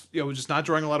was just not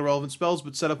drawing a lot of relevant spells,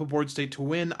 but set up a board state to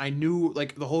win. I knew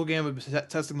like the whole game of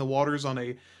testing the waters on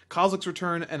a Kozilek's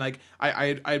Return, and like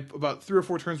I about 3 or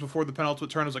 4 turns before the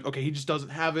penultimate turn, I was like, okay, he just doesn't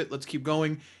have it. Let's keep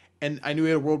going. And I knew he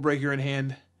had a World Breaker in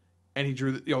hand, and he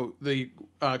drew the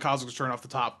Kozilek's Return off the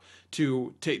top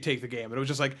to take the game. And it was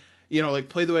just like like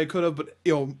play the way I could have, but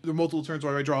there are multiple turns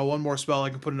where I draw one more spell, I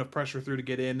can put enough pressure through to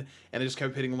get in, and I just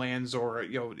kept hitting lands, or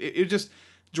it just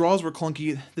draws were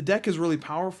clunky. The deck is really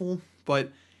powerful,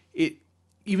 but it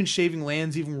even shaving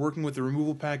lands, even working with the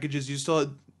removal packages, you still had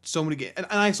so many games. And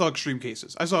I saw extreme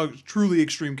cases. I saw truly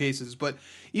extreme cases, but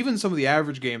even some of the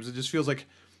average games, it just feels like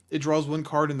it draws one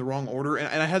card in the wrong order.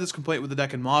 And I had this complaint with the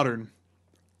deck in Modern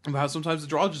about how sometimes the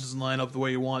draw just doesn't line up the way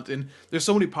you want. And there's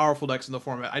so many powerful decks in the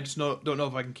format. I just don't know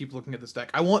if I can keep looking at this deck.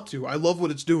 I want to. I love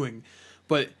what it's doing,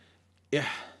 but yeah,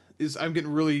 I'm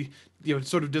getting really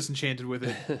sort of disenchanted with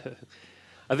it.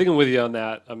 I think I'm with you on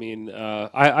that. I mean,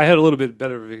 I had a little bit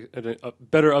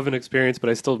better of an experience, but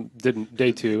I still didn't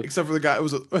day 2. Except for the guy, I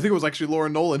think it was actually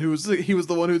Lauren Nolan, he was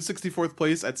the one who had 64th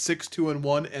place at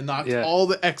 6-2-1 and knocked all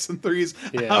the X and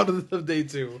 3s out of day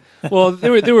 2. Well,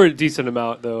 there were a decent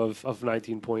amount though of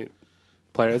 19-point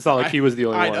players. It's not like he was the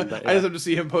only one. But, I just have to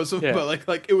see him post them, but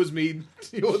like it was me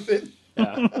deal with it.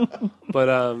 Yeah,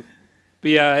 but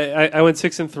But yeah, I went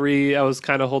 6-3. I was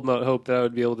kind of holding out hope that I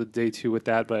would be able to day 2 with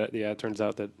that, but yeah, it turns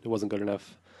out that it wasn't good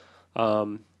enough.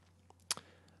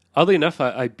 Oddly enough,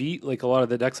 I beat like a lot of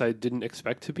the decks I didn't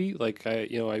expect to beat. Like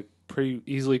I pretty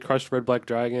easily crushed Red Black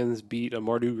Dragons, beat a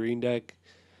Mardu Green deck,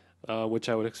 which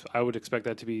I would expect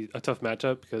that to be a tough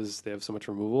matchup because they have so much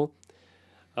removal.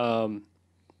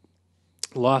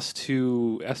 Lost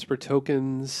to Esper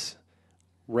Tokens,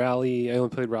 Rally. I only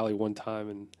played Rally one time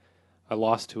and I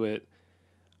lost to it.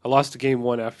 I lost to game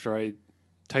 1 after I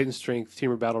Titan Strength,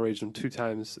 Teamer Battle Rage them 2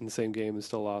 times in the same game and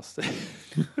still lost.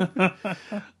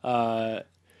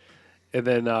 And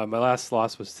then my last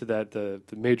loss was to the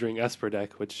majoring Esper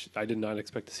deck, which I did not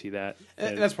expect to see that.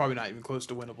 And that's probably not even close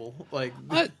to winnable. Like,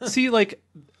 see, like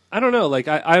I don't know. Like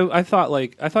I thought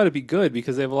it'd be good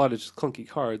because they have a lot of just clunky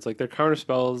cards. Like their counter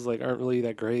spells like aren't really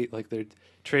that great. Like they're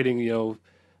trading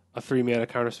a 3-mana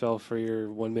counter spell for your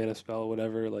 1-mana spell,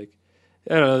 whatever. Like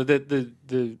I don't know.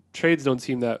 The trades don't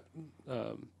seem that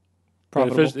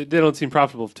Profitable. They don't seem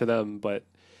profitable to them, but.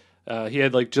 He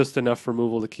had like just enough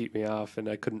removal to keep me off, and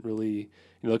I couldn't really,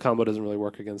 the combo doesn't really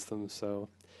work against them. So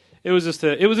it was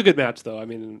it was a good match, though. I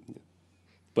mean,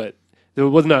 but it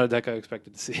was not a deck I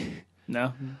expected to see.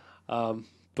 No.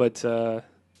 But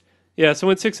yeah, so I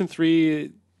went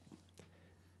 6-3.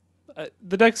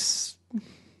 The deck's,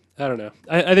 I don't know.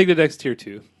 I think the deck's tier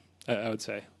 2. I would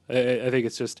say. I think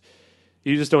it's just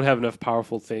you just don't have enough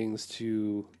powerful things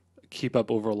to keep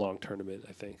up over a long tournament.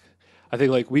 I think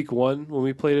like week 1 when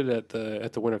we played it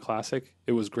at the Winter Classic,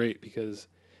 it was great because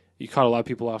you caught a lot of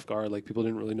people off guard. Like people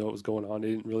didn't really know what was going on. They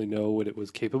didn't really know what it was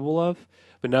capable of.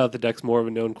 But now that the deck's more of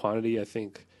a known quantity, I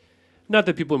think not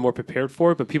that people are more prepared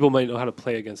for it, but people might know how to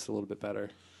play against it a little bit better.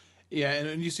 Yeah,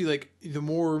 and you see like the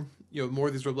more more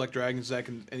of these Red Black Dragons deck,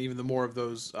 and even the more of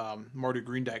those Mardu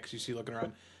Green decks you see looking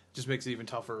around, just makes it even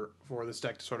tougher for this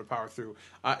deck to sort of power through.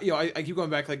 I keep going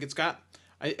back. Like it's got.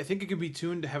 I think it could be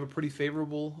tuned to have a pretty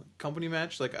favorable company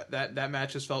match. Like that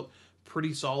match has felt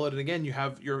pretty solid. And again, you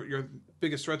have your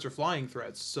biggest threats are flying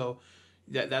threats, so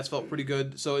that's felt pretty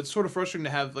good. So it's sort of frustrating to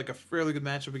have like a fairly good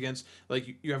matchup against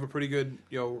like you have a pretty good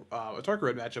Atarka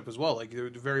Red matchup as well. Like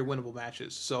they're very winnable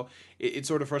matches. So it's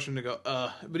sort of frustrating to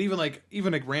go. But even like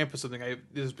Ramp is something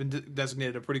has been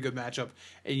designated a pretty good matchup,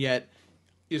 and yet.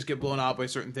 You just get blown out by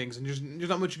certain things, and there's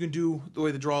not much you can do the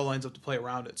way the draw lines up to play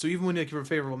around it. So even when you have a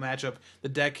favorable matchup, the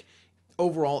deck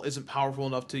overall isn't powerful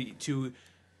enough to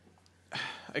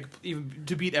even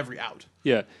to beat every out.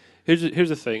 Yeah, here's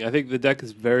the thing. I think the deck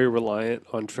is very reliant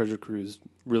on Treasure Cruise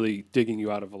really digging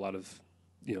you out of a lot of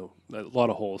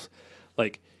holes.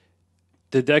 Like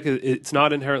the deck it's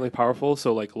not inherently powerful,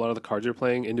 so like a lot of the cards you're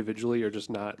playing individually are just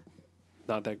not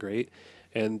that great.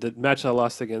 And the match I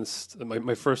lost against,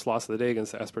 my first loss of the day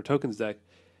against the Esper Tokens deck,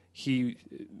 he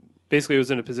basically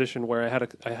was in a position where I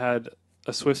had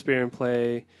a Swift Spear in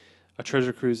play, a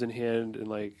Treasure Cruise in hand, and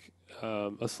like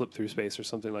a Slip Through Space or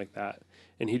something like that.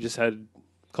 And he just had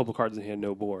a couple cards in hand,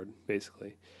 no board,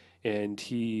 basically. And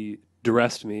he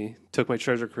duressed me, took my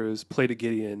Treasure Cruise, played a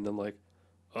Gideon, and I'm like,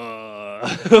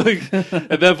 like,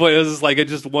 at that point, it was just like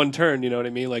just one turn, you know what I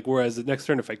mean? Like, whereas the next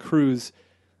turn, if I cruise,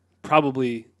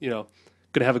 probably,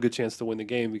 going to have a good chance to win the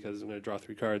game because I'm going to draw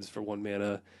 3 cards for 1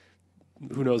 mana.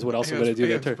 Who knows what else I'm going to do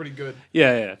that turn? Pretty good.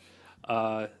 Yeah.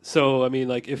 So I mean,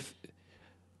 like if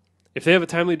they have a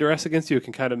timely duress against you, it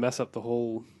can kind of mess up the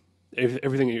whole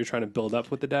everything that you're trying to build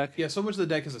up with the deck. Yeah, so much of the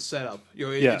deck is a setup. Yeah.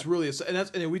 It's really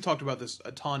and we talked about this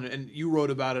a ton, and you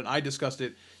wrote about it. And I discussed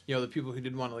it. The people who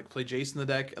didn't want to like play Jace in the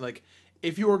deck, and like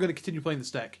if you are going to continue playing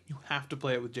this deck, you have to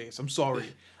play it with Jace. I'm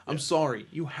sorry. I'm sorry.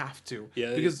 You have to.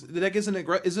 Yeah. Because the deck isn't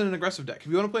an aggressive deck. If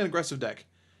you want to play an aggressive deck,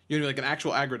 like an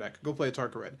actual aggro deck, go play a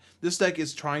Tarka Red. This deck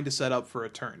is trying to set up for a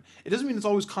turn. It doesn't mean it's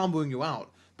always comboing you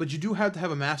out, but you do have to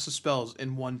have a mass of spells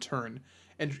in one turn.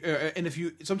 And if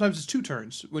you sometimes it's 2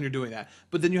 turns when you're doing that,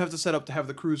 but then you have to set up to have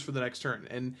the cruise for the next turn.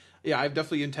 And yeah, I've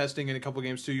definitely in testing in a couple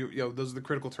games too. Those are the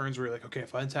critical turns where you're like, okay,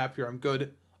 if I untap here, I'm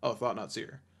good. Oh, Thought Not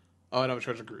Seer. Oh, I don't have a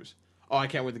Treasure Cruise. Oh, I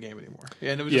can't win the game anymore.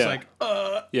 And it was just like,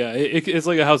 Yeah, it's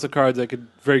like a house of cards that could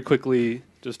very quickly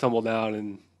just tumble down,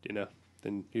 and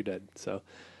then you're dead. So,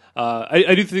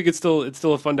 I do think it's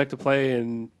still a fun deck to play,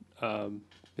 and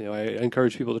I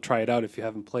encourage people to try it out if you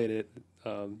haven't played it.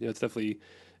 It's definitely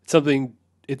something.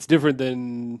 It's different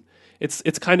than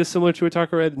it's kind of similar to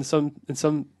Atarka Red in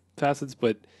some facets,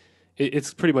 but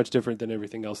it's pretty much different than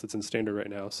everything else that's in standard right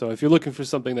now. So if you're looking for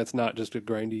something that's not just a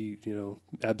grindy,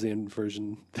 Abzan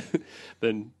version,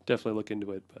 then definitely look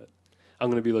into it. But I'm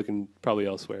going to be looking probably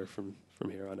elsewhere from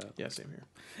here on out. Yeah, same here.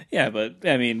 Yeah, but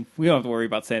I mean, we don't have to worry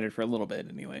about standard for a little bit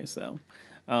anyway. So,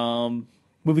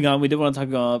 Moving on, we did want to talk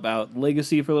about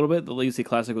Legacy for a little bit. The Legacy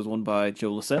Classic was won by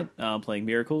Joe Lissette, playing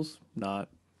Miracles. Not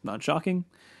shocking.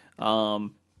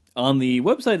 On the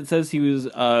website, it says he was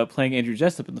playing Andrew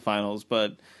Jessup in the finals,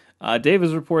 but Dave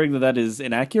is reporting that is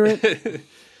inaccurate.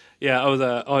 Yeah, I was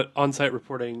on-site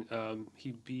reporting.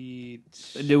 He beat...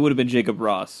 It would have been Jacob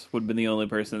Ross, would have been the only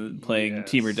person playing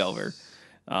Teamer Delver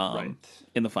right.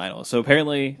 in the finals. So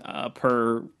apparently,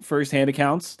 per first-hand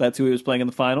accounts, that's who he was playing in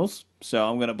the finals. So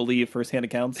I'm going to believe first-hand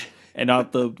accounts and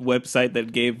not the website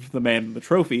that gave the man the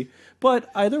trophy. But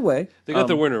either way... They got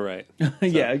the winner right. So.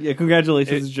 yeah,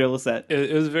 congratulations to Joe Lissette.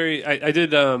 It was very... I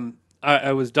did...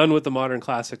 I was done with the Modern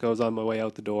Classic. I was on my way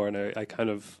out the door, and I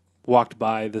kind of walked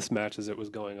by this match as it was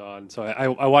going on. So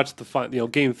I watched the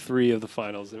game 3 of the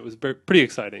finals, and it was pretty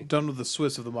exciting. Done with the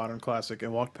Swiss of the Modern Classic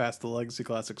and walked past the Legacy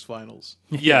Classics finals.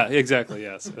 Yeah, exactly.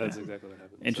 Yes, that's exactly what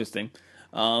happened. Interesting.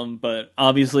 But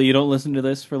obviously you don't listen to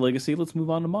this for Legacy. Let's move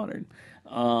on to Modern.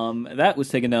 That was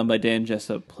taken down by Dan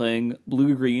Jessup playing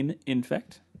Blue-Green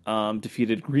Infect.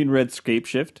 Defeated Green-Red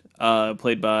Scapeshift,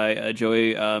 played by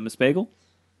Joey Mispagel.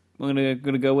 I'm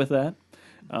gonna go with that.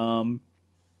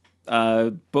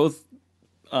 Both,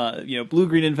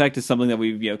 Blue-Green Infect is something that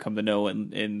we've come to know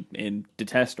and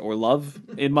detest or love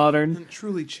in Modern. And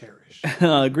truly cherish.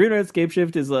 Green-Red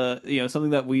Scapeshift is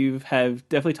something that have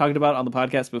definitely talked about on the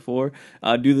podcast before,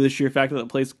 due to the sheer fact that it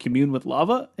plays Commune with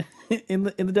Lava in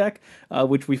the deck,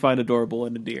 which we find adorable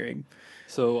and endearing.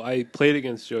 So I played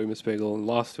against Joey Mispagel and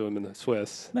lost to him in the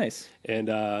Swiss. Nice. And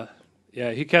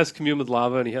he cast Commune with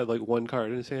Lava, and he had like one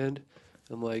card in his hand.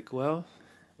 I'm like, well,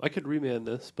 I could remand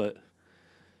this,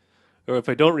 or if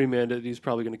I don't remand it, he's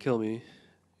probably going to kill me.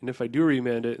 And if I do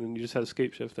remand it, and you just have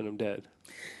escape shift, then I'm dead.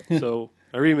 So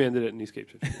I remanded it, and he escape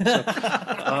shifted.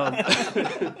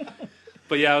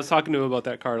 But yeah, I was talking to him about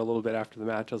that card a little bit after the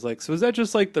match. I was like, so is that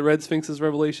just like the Red Sphinx's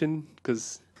Revelation?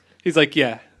 Because he's like,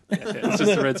 yeah, it's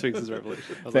just the Red Sphinx's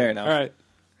Revelation. Fair enough. All right,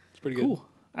 it's pretty good. Cool.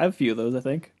 I have a few of those, I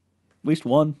think. At least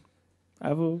one. I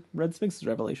have a Red Sphinx's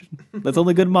Revelation. That's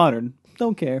only good in Modern.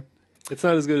 Don't care. It's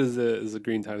not as good as a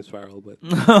Green Time Spiral, but...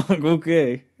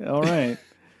 Okay. All right.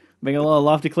 Making a lot of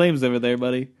lofty claims over there,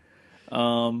 buddy.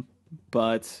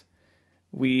 But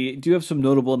we do have some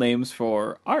notable names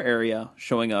for our area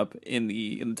showing up in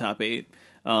the top 8.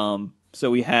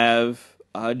 So we have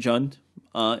Jund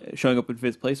showing up in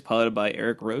 5th place, piloted by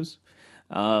Eric Rose.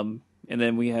 And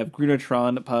then we have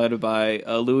Grunotron, piloted by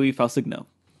Louis Falsigno.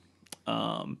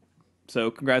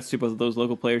 So congrats to both of those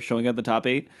local players showing up in the top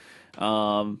 8.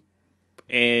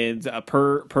 And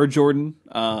per Jordan,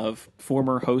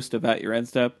 former host of At Your End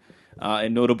Step,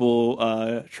 and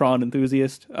notable Tron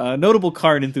enthusiast, notable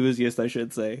Karn enthusiast, I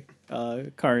should say.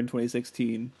 Karn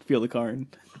 2016, Feel the Karn.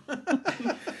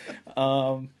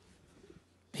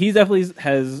 He definitely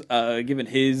has given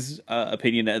his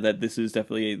opinion that this is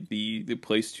definitely the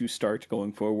place to start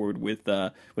going forward with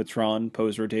Tron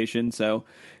post rotation. So,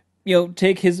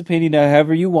 take his opinion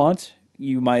however you want.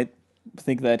 You might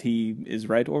think that he is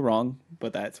right or wrong,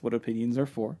 but that's what opinions are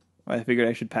for. I figured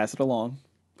I should pass it along.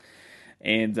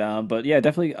 And but yeah,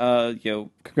 definitely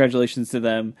congratulations to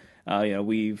them.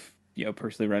 We've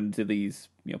personally run into these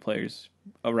players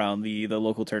around the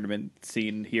local tournament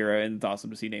scene here, and it's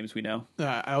awesome to see names we know.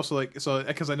 I also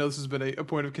because I know this has been a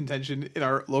point of contention in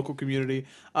our local community.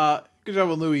 Good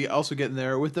job on Louis also getting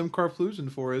there with them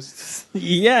Carplusion forests.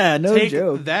 Yeah, no Take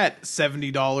joke. That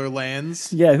 $70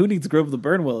 lands. Yeah, who needs Grove of the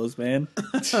Burnwillows, man?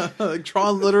 Like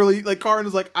Tron literally, like Karn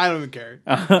is like, I don't even care.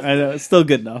 I know, it's still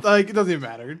good enough. Like it doesn't even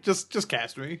matter. Just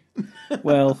cast me.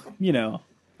 Well,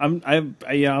 I'm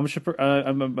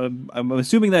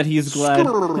assuming that he's glad.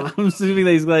 I'm assuming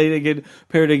that he's glad he didn't get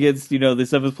paired against the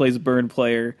 7th place burn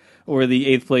player or the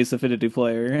 8th place affinity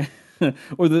player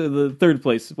or the 3rd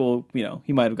place. Well,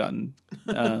 he might have gotten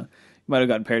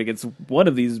paired against one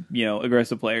of these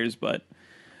aggressive players, but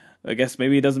I guess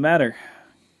maybe it doesn't matter.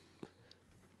 I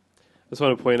just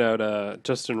want to point out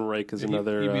Justin Reich is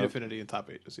another. He beat Affinity in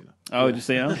top 8, just so you know. Oh, yeah. Just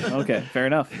so you know? Okay, fair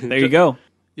enough. There you go.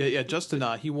 Yeah. Justin,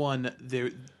 he won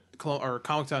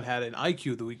Comic Town had an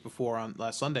IQ the week before on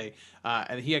last Sunday,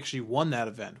 and he actually won that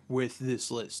event with this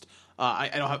list.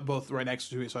 I don't have both right next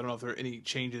to me, so I don't know if there are any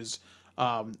changes.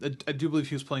 I do believe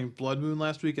he was playing Blood Moon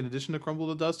last week in addition to Crumble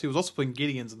to Dust. He was also playing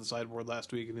Gideons in the sideboard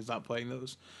last week, and he's not playing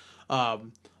those.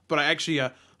 But I actually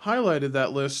highlighted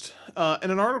that list in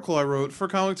an article I wrote for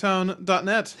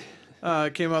comictown.net.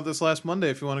 Came out this last Monday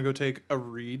if you want to go take a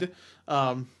read.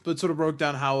 But sort of broke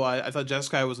down how I thought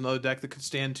Jeskai was another deck that could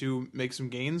stand to make some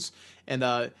gains. And,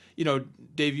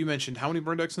 Dave, you mentioned how many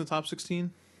burn decks in the top 16?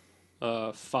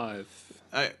 5.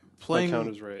 playing count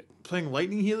is right. Playing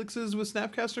Lightning Helixes with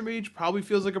Snapcaster Mage probably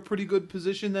feels like a pretty good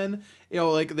position then.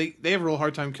 Like they have a real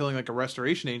hard time killing like a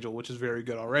Restoration Angel, which is very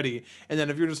good already. And then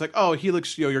if you're just like, oh,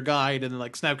 Helix, your guide, and then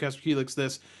like Snapcaster Helix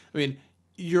this, I mean,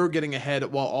 you're getting ahead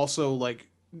while also like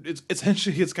it's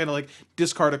essentially it's kind of like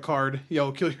discard a card,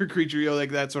 kill your creature,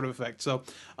 like that sort of effect. So,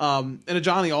 and a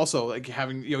Johnny also like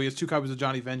having, he has 2 copies of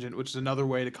Johnny Vengeance, which is another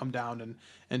way to come down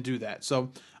and do that. So,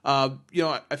 I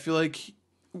feel like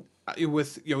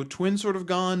with Twin sort of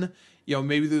gone,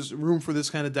 maybe there's room for this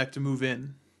kind of deck to move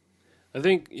in. I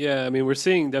think, yeah, I mean, we're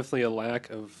seeing definitely a lack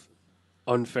of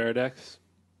unfair decks,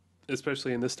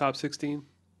 especially in this top 16.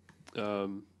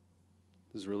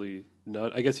 There's really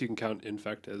not. I guess you can count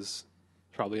Infect as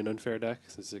probably an unfair deck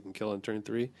since it can kill on turn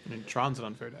 3. I mean, Tron's an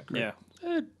unfair deck, right?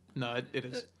 Yeah. No, it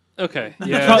is. Okay,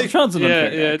 yeah, Tron's an unfair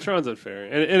deck. Yeah, Tron's unfair,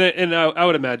 and I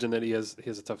would imagine that he has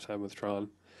a tough time with Tron.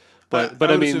 But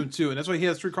I mean, assume too, and that's why he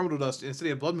has 3 Crumble Dust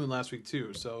instead of Blood Moon last week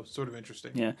too. So sort of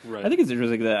interesting. Yeah, right. I think it's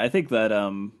interesting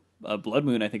that Blood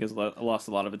Moon has lost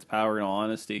a lot of its power. In all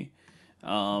honesty,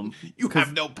 you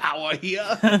have no power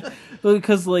here.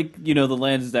 because the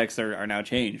lands decks are now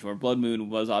changed. Where Blood Moon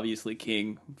was obviously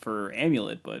king for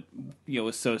Amulet, but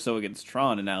was so against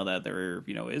Tron, and now that there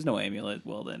is no Amulet,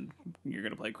 well then you're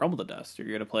gonna play Crumble to Dust, or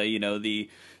you're gonna play the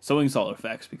Sowing Soul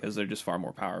effects because they're just far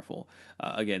more powerful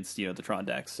against the Tron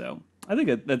decks. So I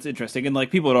think that's interesting,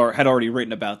 and people had already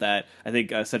written about that. I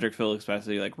think Cedric Phil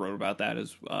especially wrote about that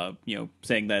as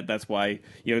saying that that's why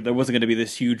there wasn't going to be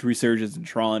this huge resurgence in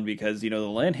Tron because the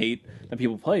land hate that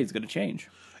people play is going to change.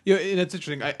 Yeah, and it's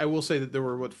interesting. I will say that there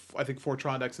were I think 4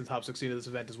 Tron decks in top 16 of this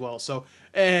event as well. So,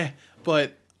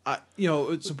 but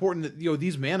it's important that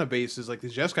these mana bases, like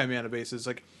these Jeskai mana bases,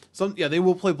 they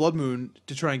will play Blood Moon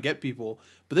to try and get people,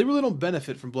 but they really don't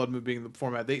benefit from Blood Moon being the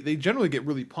format. They generally get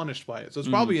really punished by it. So it's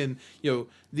probably in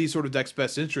these sort of decks'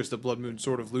 best interest that Blood Moon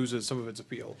sort of loses some of its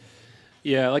appeal.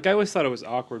 Yeah, I always thought it was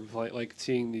awkward,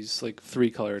 seeing these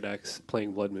 3-color decks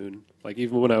playing Blood Moon.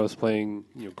 Even when I was playing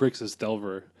Grixis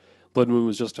Delver, Blood Moon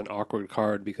was just an awkward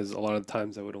card because a lot of the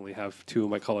times I would only have 2 of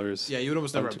my colors. Yeah, you would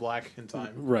almost never have black in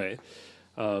time. Right.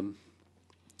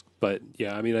 But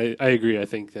yeah, I mean, I agree. I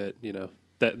think that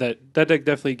that deck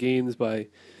definitely gains by,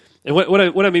 and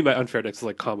what I mean by unfair decks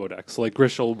is combo decks. So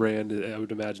Grishol brand, I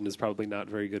would imagine, is probably not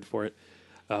very good for it.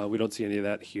 We don't see any of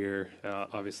that here.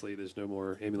 Obviously, there's no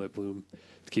more Amulet Bloom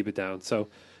to keep it down. So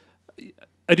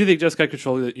I do think Jeskai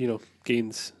Control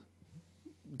gains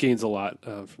a lot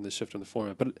from the shift in the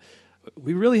format, but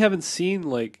we really haven't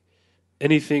seen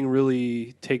anything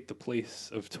really take the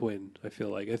place of Twin. I feel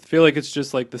like it's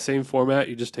just the same format.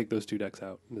 You just take those 2 decks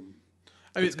out. I mean,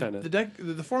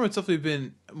 the format's definitely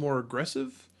been more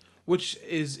aggressive, which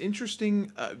is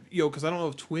interesting. Because I don't know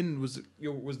if Twin was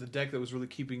the deck that was really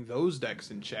keeping those decks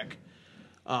in check.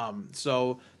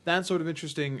 So that's sort of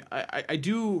interesting. I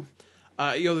do.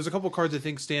 There's a couple cards I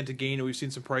think stand to gain, and we've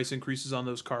seen some price increases on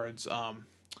those cards.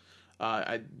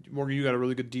 Morgan, you got a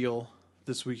really good deal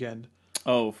this weekend.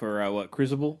 Oh, for what,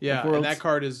 Crucible? Yeah, and that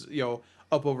card is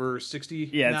up over 60.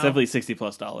 Yeah, it's definitely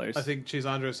 $60+. I think Chase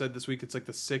Andra said this week it's the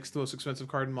 6th most expensive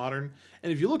card in Modern.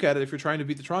 And if you look at it, if you're trying to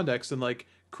beat the Tron decks, then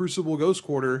Crucible Ghost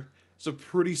Quarter is a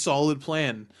pretty solid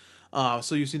plan.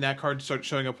 So you've seen that card start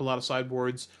showing up a lot of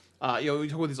sideboards. We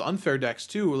talk about these unfair decks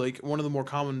too. One of the more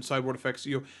common sideboard effects.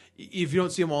 If you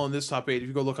don't see them all in this top 8, if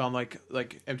you go look on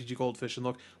MTG Goldfish and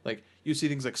look, you see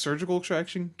things like Surgical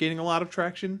Extraction gaining a lot of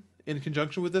traction in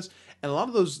conjunction with this, and a lot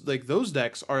of those those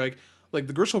decks are the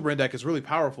Grishol brand deck is really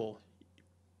powerful.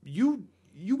 You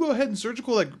go ahead and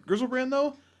Surgical Grishol brand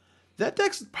though, that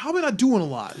deck's probably not doing a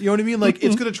lot. You know what I mean?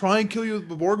 It's gonna try and kill you with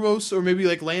Borgos or maybe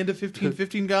land a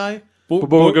 15/15 guy.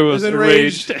 Borgos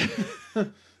enraged.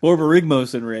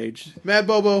 Borborygmos enraged. Mad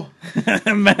Bobo.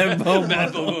 Mad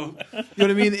Bobo. You know what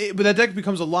I mean? But that deck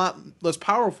becomes a lot less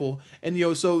powerful, and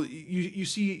so you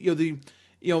see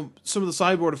some of the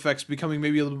sideboard effects becoming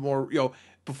maybe a little bit more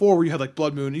before where you had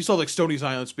Blood Moon, you saw Stony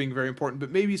Silence being very important,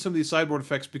 but maybe some of these sideboard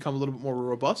effects become a little bit more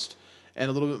robust and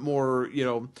a little bit more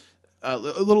a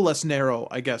little less narrow,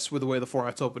 I guess, with the way the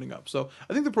format's opening up. So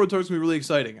I think the Pro Tour's gonna be really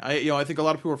exciting. I think a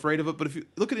lot of people are afraid of it, but if you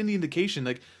look at any indication,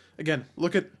 again,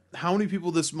 look at how many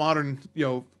people this Modern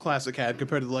Classic had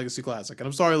compared to the Legacy Classic. And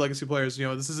I'm sorry, Legacy players,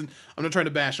 this isn't. I'm not trying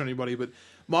to bash on anybody, but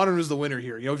Modern is the winner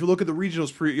here. If you look at the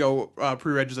regionals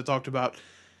pre-regs I talked about,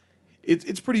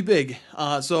 it's pretty big.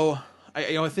 So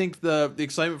I think the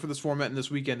excitement for this format in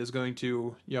this weekend is going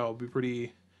to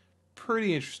be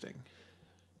pretty interesting.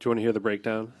 Do you want to hear the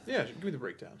breakdown? Yeah, give me the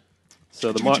breakdown.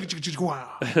 So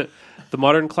the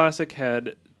Modern Classic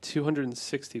had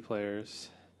 260 players.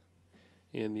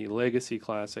 And the Legacy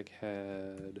Classic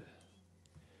had...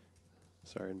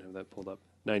 Sorry, I didn't have that pulled up.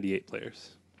 98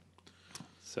 players.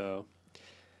 So,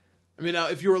 I mean, now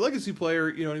if you're a Legacy player,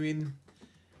 you know what I mean.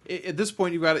 At this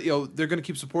point, you got to, they're going to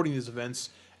keep supporting these events,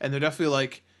 and they're definitely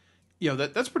like,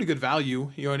 that's pretty good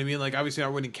value. You know what I mean? Like, obviously,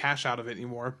 not winning cash out of it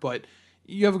anymore, but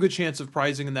you have a good chance of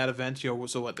prizing in that event. So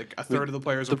what? Like a third of the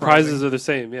players are the prizing. prizes are the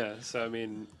same, yeah. So I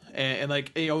mean, and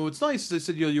like, it's nice. They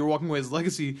said you're walking away as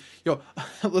Legacy.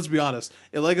 Let's be honest.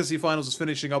 A Legacy Finals was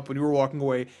finishing up when you were walking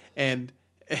away, and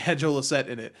it had Joe Lissette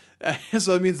in it.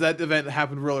 So it means that event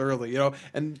happened real early,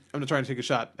 And I'm not trying to take a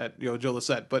shot at Joe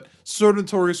Lissette, but sort of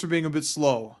notorious for being a bit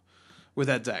slow with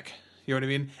that deck. You know what I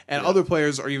mean? And other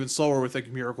players are even slower with like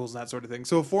miracles and that sort of thing.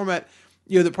 So a format,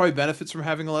 that probably benefits from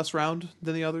having a less round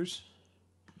than the others.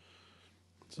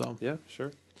 So yeah,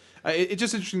 sure. It's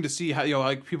just interesting to see how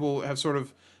like people have sort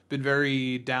of been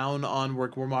very down on where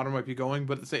Modern might be going,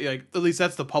 but at least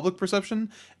that's the public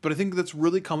perception. But I think that's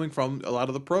really coming from a lot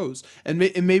of the pros, and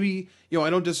maybe I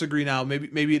don't disagree now.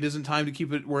 Maybe it isn't time to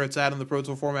keep it where it's at in the Pro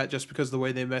Tour format just because of the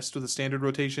way they messed with the standard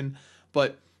rotation,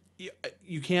 but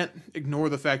you can't ignore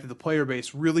the fact that the player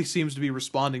base really seems to be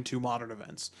responding to Modern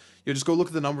events. Just go look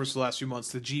at the numbers for the last few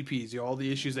months, the GPs, all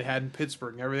the issues they had in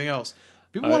Pittsburgh and everything else.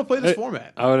 People want to play this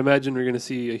format. I would imagine we're going to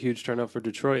see a huge turnout for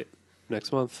Detroit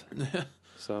next month.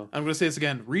 So I'm going to say this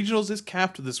again. Regionals is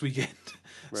capped this weekend.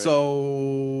 Right.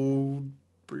 So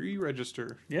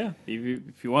pre-register. Yeah,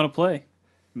 if you want to play,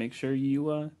 make sure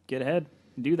you get ahead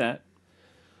and do that.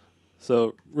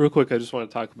 So real quick, I just want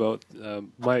to talk about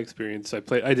my experience.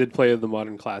 I did play the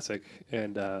Modern Classic,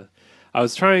 and I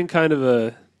was trying kind of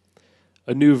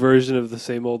a new version of the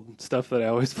same old stuff that I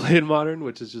always play in Modern,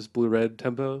 which is just blue-red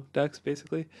tempo decks,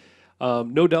 basically.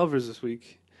 No Delvers this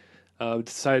week.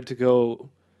 Decided to go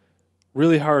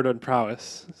really hard on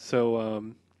prowess.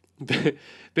 So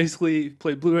basically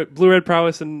played blue-red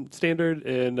prowess in Standard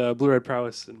and blue-red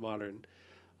prowess in Modern.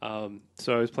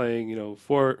 So I was playing,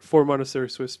 four Monastery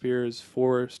Swift Spears,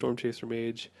 4 Stormchaser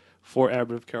Mage, 4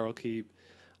 Aberrative Carol Keep,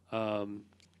 some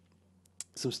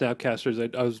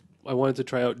Snapcasters. I wanted to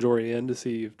try out Jorian to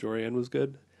see if Jorian was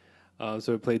good.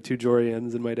 So I played 2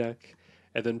 Jorians in my deck,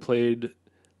 and then played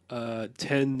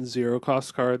 10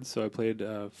 zero-cost cards. So I played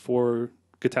 4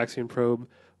 Gitaxian Probe,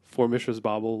 4 Mishra's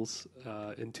Baubles,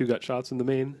 and 2 Gut Shots in the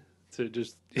main to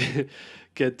just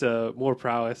get more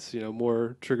prowess,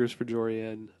 more triggers for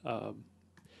Jorian.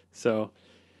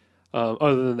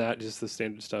 Other than that, just the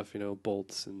standard stuff,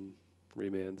 bolts and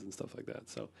remands and stuff like that.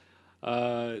 So,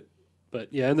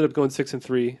 but yeah, I ended up going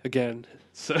 6-3 again.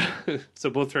 So, so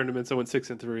both tournaments I went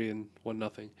 6-3 and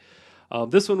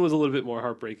 1-0. This one was a little bit more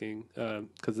heartbreaking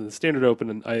because in the Standard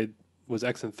Open I was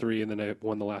X-3 and then I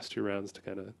won the last 2 rounds to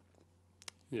kind of,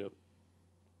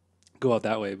 go out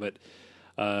that way. But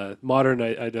Modern,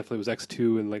 I definitely was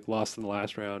X2 and lost in the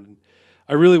last round. And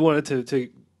I really wanted to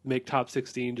make top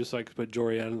 16 just so I could put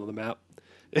Jorian on the map.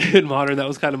 In Modern, that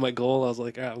was kind of my goal. I was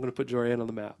like, I'm going to put Jorian on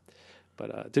the map.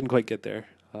 But didn't quite get there.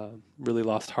 Really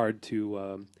lost hard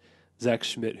to Zach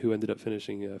Schmidt, who ended up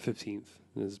finishing 15th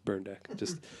in his burn deck. It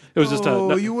was just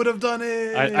you would have done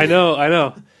it. I know.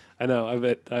 I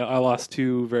bet I lost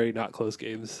 2 very not close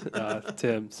games to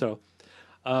him. So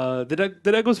the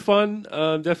deck was fun.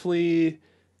 Definitely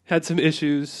had some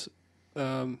issues.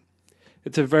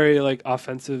 It's a very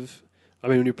offensive. I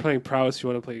mean, when you're playing prowess, you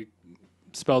want to play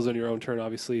spells on your own turn,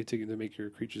 obviously, to make your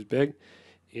creatures big,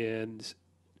 and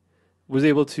was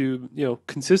able to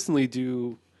consistently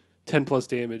do 10 plus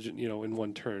damage in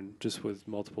one turn just with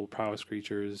multiple prowess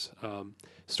creatures.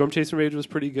 Storm Chaser Mage was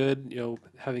pretty good.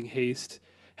 Having haste,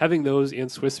 having those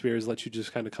and Swift Spears let you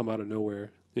just kind of come out of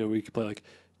nowhere. We could play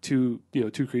two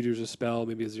creatures a spell,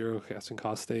 maybe a 0 casting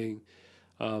cost thing,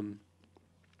 and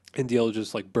deal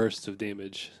just bursts of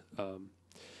damage.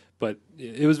 But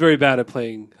it was very bad at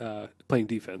playing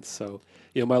defense. So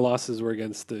my losses were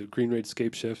against the Green Rage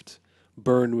Scapeshift,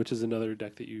 Burn, which is another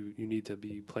deck that you need to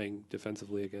be playing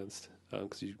defensively against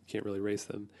because you can't really race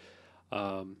them,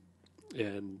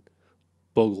 and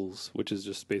Bogles, which is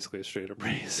just basically a straight up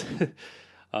race.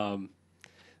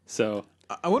 So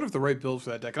I wonder if the right build for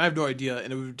that deck, and I have no idea,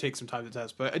 and it would take some time to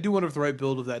test, but I do wonder if the right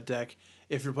build of that deck,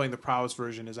 if you're playing the prowess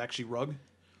version, is actually Rug.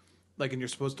 And you're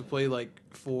supposed to play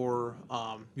 4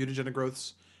 mutagenic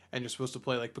growths, and you're supposed to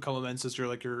play Become Immense as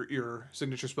your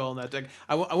signature spell in that deck.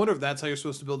 I wonder if that's how you're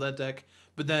supposed to build that deck.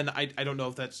 But then I don't know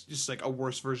if that's just a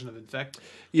worse version of Infect.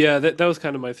 Yeah, that was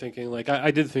kind of my thinking.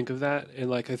 I did think of that,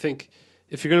 and I think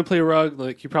if you're gonna play Rug,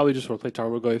 you probably just want to play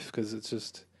Tarmogoyf because it's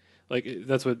just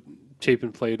that's what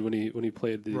Chapin played when he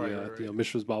played the right.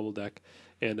 Mishra's Bauble deck,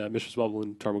 and Mishra's Bauble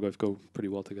and Tarmogoyf go pretty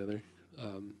well together.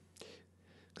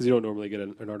 Because you don't normally get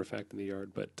an artifact in the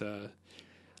yard, but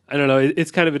I don't know.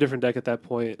 It's kind of a different deck at that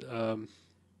point.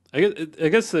 I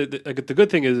guess the good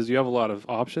thing is you have a lot of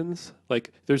options.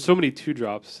 Like there's so many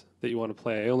 2-drops that you want to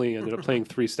play. I only ended up playing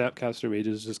 3 Snapcaster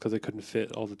Mages just because I couldn't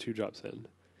fit all the 2-drops in.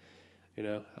 You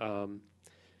know,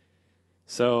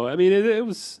 so I mean it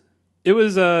was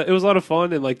a lot of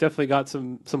fun, and like definitely got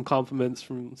some compliments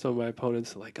from some of my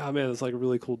opponents. Like, oh man, it's like a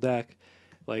really cool deck.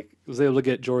 Like was able to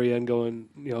get Jorian going,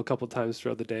 you know, a couple times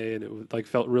throughout the day, and it like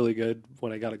felt really good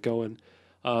when I got it going.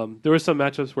 There were some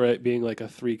matchups where it being like a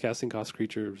 3 casting cost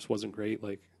creature just wasn't great,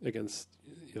 like against,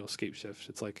 you know, Scape Shift.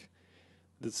 It's like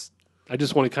this. I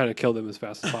just want to kind of kill them as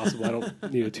fast as possible. I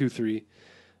don't need a 2/3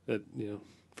 that, you know,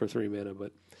 for 3 mana,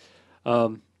 but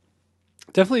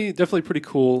definitely pretty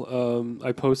cool.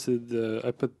 I put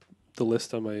the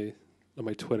list on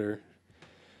my Twitter,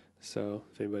 so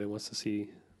if anybody wants to see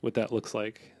what that looks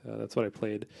like, that's what I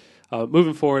played.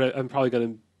 Moving forward, I'm probably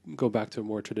going to go back to a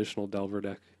more traditional Delver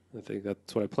deck. I think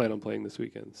that's what I plan on playing this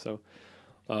weekend. So,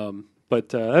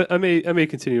 but I may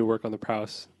continue to work on the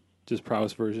prowess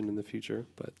version in the future.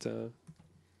 But you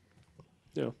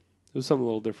know, it was something a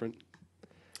little different.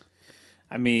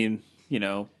 I mean, you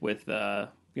know, with you know,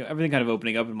 everything kind of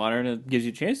opening up in Modern, it gives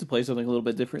you a chance to play something a little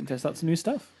bit different and test out some new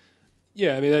stuff.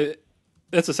 Yeah, I mean,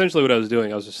 that's essentially what I was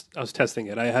doing. I was testing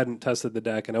it. I hadn't tested the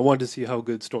deck, and I wanted to see how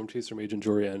good Storm Chaser Mage and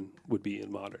Jorian would be in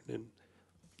Modern, and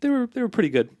they were pretty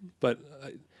good. But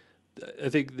I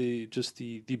think the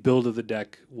build of the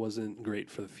deck wasn't great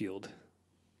for the field.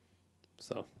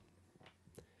 So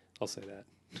I'll say that.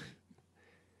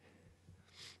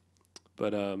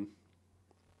 But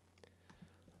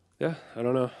yeah, I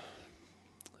don't know.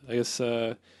 I guess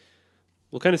we'll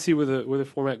kind of see where the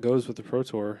format goes with the Pro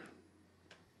Tour.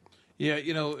 Yeah,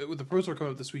 you know, with the Pro Tour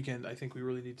coming up this weekend, I think we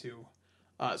really need to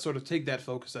sort of take that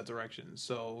focus that direction.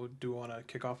 So, do we want to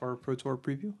kick off our Pro Tour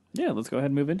preview? Yeah, let's go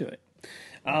ahead and move into it.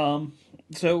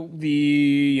 So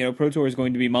the Pro Tour is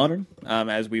going to be Modern,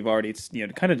 as we've already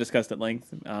kind of discussed at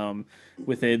length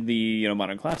within the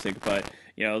Modern Classic. But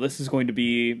this is going to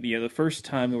be the first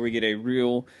time where we get a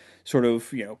real sort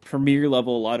of premier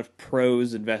level, a lot of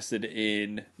pros invested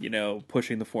in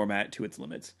pushing the format to its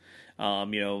limits.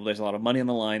 There's a lot of money on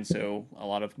the line, so a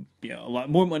lot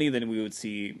more money than we would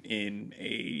see in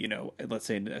a let's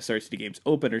say in a Star City Games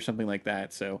Open or something like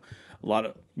that. So a lot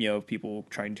of people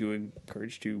trying to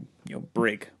encourage to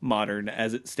break Modern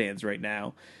as it stands right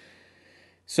now.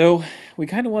 So we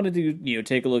kind of wanted to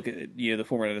take a look at the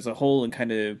format as a whole and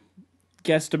kind of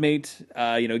guesstimate,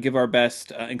 give our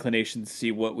best inclinations to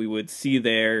see what we would see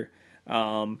there.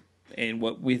 And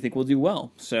what we think will do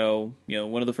well. So,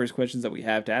 one of the first questions that we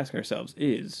have to ask ourselves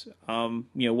is,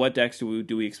 what decks do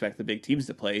we expect the big teams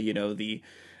to play? The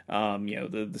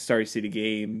Star City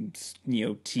Games,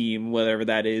 team, whatever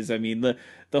that is. I mean, the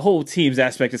whole teams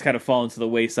aspect has kind of fallen to the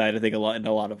wayside. I think in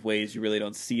a lot of ways, you really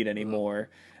don't see it anymore.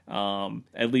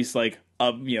 At least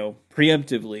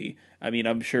preemptively. I mean,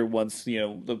 I'm sure once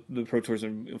the Pro Tours are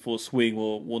in full swing,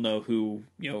 we'll know who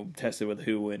tested with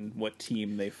who and what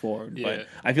team they formed. Yeah. But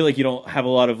I feel like you don't have a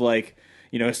lot of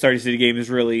Star City Games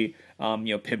really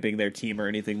pimping their team or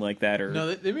anything like that. Or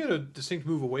no, they made a distinct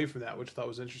move away from that, which I thought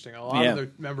was interesting. A lot of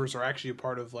their members are actually a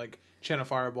part of Channel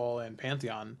Fireball and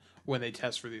Pantheon when they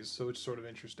test for these, so it's sort of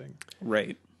interesting.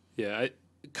 Right. Yeah,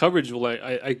 coverage. Well,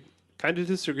 I kind of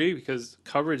disagree because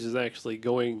coverage is actually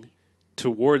going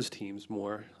towards teams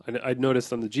more. I'd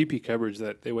noticed on the GP coverage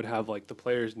that they would have the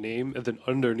player's name, and then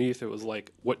underneath it was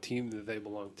what team did they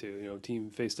belong to?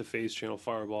 Team face to face, Channel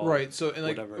Fireball, right? So and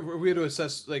whatever. We had to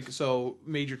assess so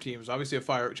major teams. Obviously,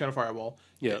 Channel Fireball,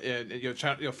 yeah,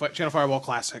 Channel Fireball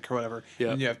Classic or whatever.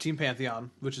 Yeah, and you have Team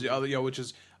Pantheon, which is the other,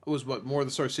 was what more of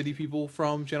the Star City people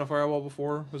from Channel Fireball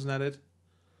before? Wasn't that it?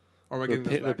 Or am I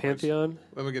getting the Pantheon?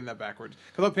 Am I getting that backwards?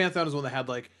 Because the Pantheon is one that had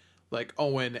like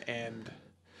Owen and.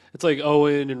 It's like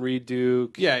Owen and Reed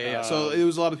Duke. Yeah. So it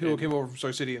was a lot of people who came over from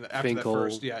Star City after Finkel, that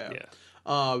first. Yeah.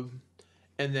 And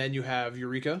then you have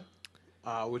Eureka,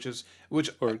 which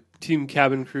or Team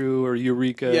Cabin Crew or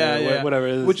Eureka, whatever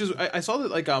it is. Which is I saw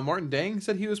that Martin Dang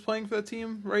said he was playing for that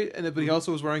team, right? And but he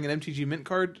also was wearing an MTG Mint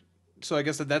card, so I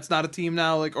guess that's not a team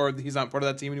now, or he's not part of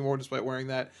that team anymore despite wearing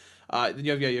that. Then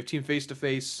you have Team Face to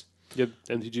Face. You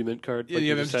have MTG Mint card. Yeah,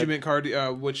 you have MTG Mint card,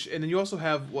 and then you also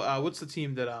have what's the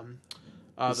team that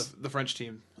the French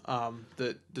team,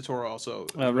 the Toro also.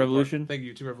 Revolution. Thank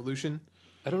you, Team Revolution.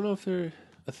 I don't know if they're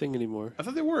a thing anymore. I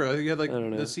thought they were. You had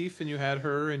the Sif, and you had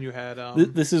her, and you had.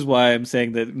 This is why I'm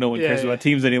saying that no one cares about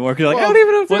teams anymore. Because I don't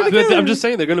even know if they're I'm just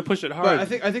saying they're going to push it hard.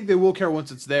 But I think they will care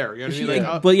once it's there. You know what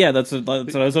I mean? But yeah, that's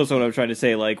also what I'm trying to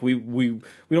say. We don't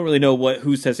really know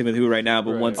who's testing with who right now.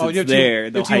 But once it's there,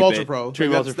 they'll hype Ultra it. Pro.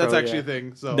 That's actually a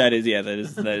thing. So that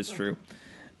is true.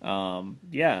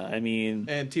 I mean,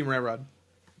 and Team Ramrod.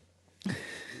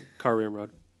 Car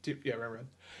Ramrod. Yeah, Ramrod.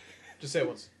 Just say it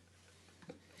once.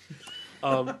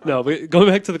 No, but going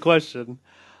back to the question,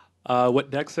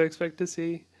 what decks I expect to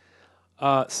see?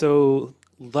 So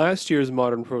last year's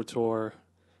Modern Pro Tour,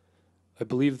 I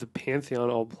believe the Pantheon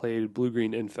all played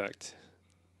Blue-Green Infect.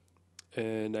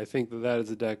 And I think that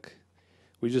is a deck,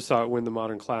 we just saw it win the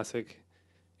Modern Classic,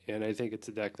 and I think it's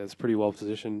a deck that's pretty well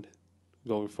positioned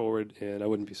going forward, and I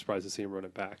wouldn't be surprised to see him run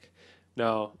it back.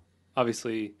 Now,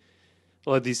 obviously, a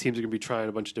lot of these teams are going to be trying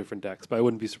a bunch of different decks, but I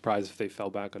wouldn't be surprised if they fell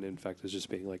back on Infect as just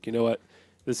being like, you know what,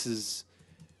 this is,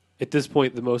 at this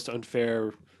point, the most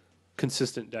unfair,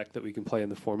 consistent deck that we can play in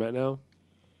the format now.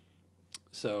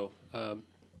 So,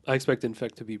 I expect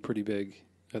Infect to be pretty big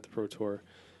at the Pro Tour.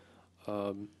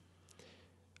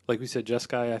 Like we said,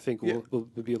 Jeskai, I think will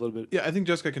be a little bit. Yeah, I think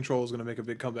Jeskai Control is going to make a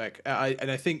big comeback.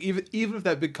 I think even if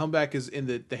that big comeback is in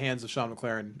the hands of Sean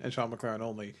McLaren and Sean McLaren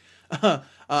only,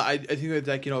 I think that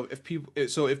deck,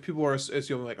 if people are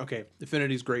assuming like, okay,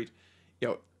 Affinity's great,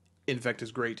 Infect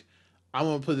is great, I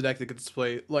want to play the deck that gets to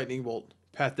play Lightning Bolt,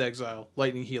 Path to Exile,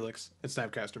 Lightning Helix, and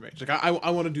Snapcaster Mage. Like I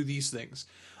want to do these things.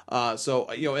 So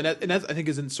and that I think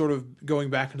isn't sort of going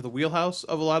back into the wheelhouse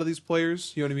of a lot of these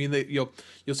players. You know what I mean?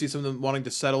 You'll see some of them wanting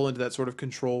to settle into that sort of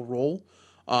control role.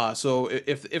 So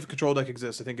if a control deck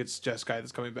exists, I think it's Jeskai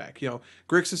that's coming back.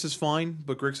 Grixis is fine,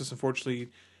 but Grixis unfortunately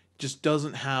just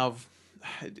doesn't have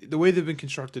the way they've been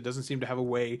constructed. Doesn't seem to have a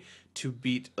way to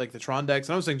beat like the Tron decks.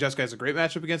 And I'm not saying Jeskai is a great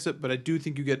matchup against it, but I do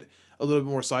think you get a little bit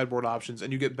more sideboard options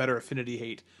and you get better affinity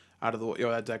hate out of the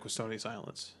that deck with Stony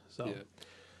Silence. So. Yeah.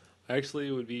 I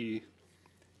actually would be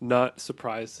not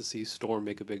surprised to see Storm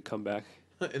make a big comeback.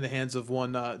 In the hands of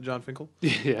one John Finkel?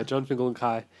 Yeah, John Finkel and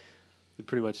Kai. They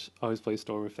pretty much always play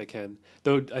Storm if they can.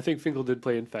 Though I think Finkel did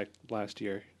play Infect last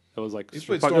year. It was like it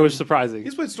was surprising.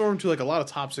 He's played Storm to like a lot of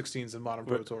top 16s in Modern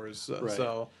Pro Tours. Right.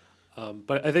 So,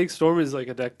 but I think Storm is like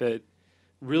a deck that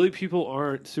really people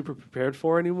aren't super prepared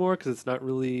for anymore because it's not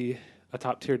really a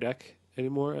top tier deck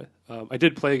anymore. I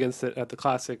did play against it at the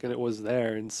Classic, and it was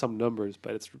there in some numbers,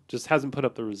 but it just hasn't put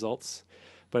up the results.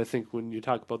 But I think when you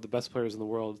talk about the best players in the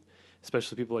world,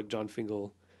 especially people like John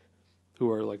Fingal,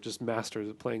 who are like just masters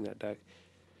at playing that deck,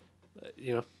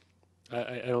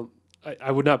 I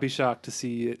would not be shocked to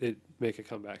see it make a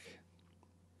comeback.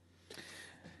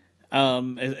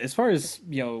 As far as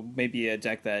maybe a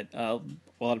deck that a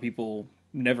lot of people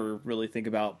never really think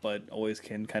about, but always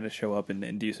can kind of show up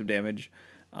and do some damage.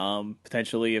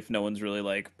 Potentially, if no one's really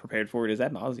like prepared for it, is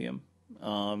Ad Nauseam.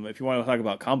 If you want to talk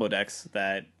about combo decks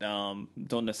that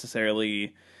don't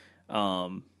necessarily see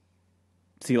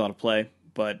a lot of play,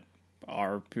 but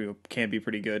can be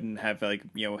pretty good and have like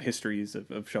histories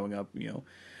of showing up,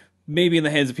 maybe in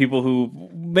the hands of people who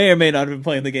may or may not have been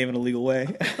playing the game in a legal way,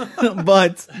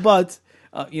 but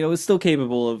is still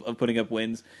capable of putting up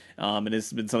wins. And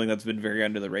it's been something that's been very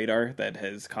under the radar that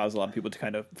has caused a lot of people to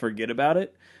kind of forget about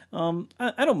it.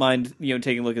 I don't mind,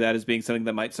 taking a look at that as being something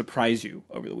that might surprise you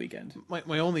over the weekend.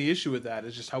 My only issue with that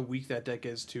is just how weak that deck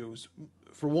is too.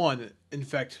 For one,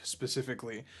 Infect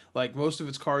specifically, like most of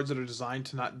its cards that are designed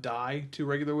to not die two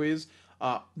regular ways,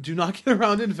 do not get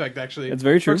around Infect, actually. That's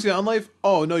very true. Perks on life,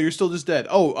 oh no, you're still just dead.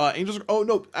 Angels, oh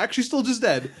no, actually still just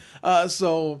dead.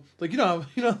 So like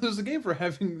there's a game for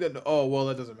having that. Oh well,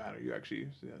 that doesn't matter. You actually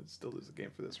still lose the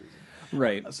game for this reason.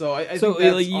 Right. So I think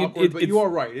that's awkward, but you are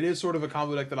right. It is sort of a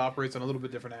combo deck that operates on a little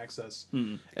bit different access.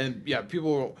 And yeah,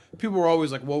 people were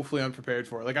always like woefully unprepared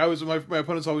for it. Like my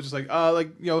opponent's always just like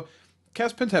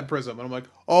cast Pentad Prism, and I'm like,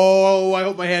 oh, I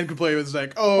hope my hand can play with this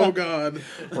deck. Oh god.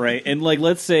 Right, and like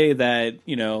let's say that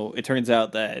it turns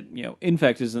out that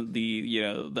Infect isn't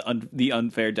the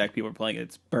unfair deck people are playing.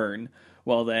 It's Burn.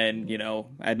 Well then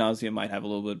Ad Nauseam might have a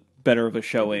little bit better of a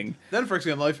showing. Then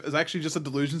Phyrexian Life is actually just a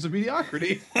delusions of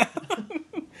mediocrity.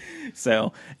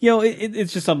 So,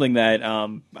 it's just something that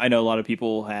I know a lot of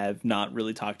people have not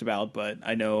really talked about, but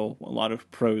I know a lot of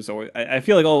pros. I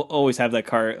feel like I'll always have that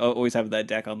card, always have that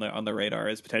deck on the radar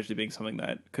as potentially being something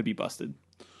that could be busted.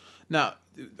 Now,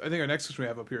 I think our next question we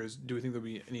have up here is: do we think there'll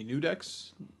be any new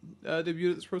decks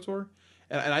debuted at this Pro Tour?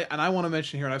 And I want to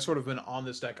mention here, and I've sort of been on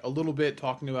this deck a little bit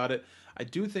talking about it. I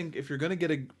do think if you're going to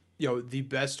get the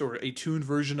best or a tuned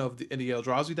version of the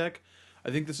Eldrazi deck,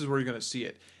 I think this is where you're going to see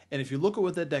it. And if you look at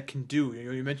what that deck can do,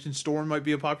 you mentioned Storm might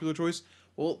be a popular choice.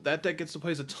 Well, that deck gets to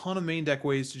play a ton of main deck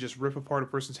ways to just rip apart a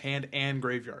person's hand and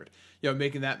graveyard.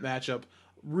 Making that matchup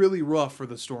really rough for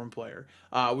the Storm player.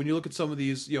 When you look at some of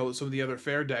these, some of the other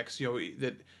fair decks,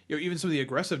 that even some of the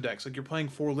aggressive decks, like you're playing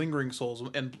 4 Lingering Souls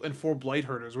and 4 Blight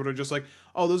Herders, where they're just like,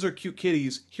 oh, those are cute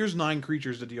kitties. Here's 9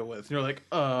 creatures to deal with. And you're like,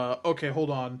 okay, hold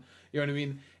on. You know what I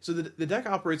mean? So the deck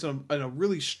operates on a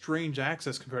really strange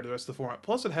axis compared to the rest of the format.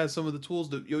 Plus, it has some of the tools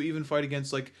that you'll even fight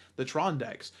against, like the Tron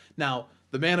decks. Now,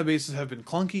 the mana bases have been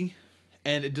clunky,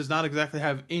 and it does not exactly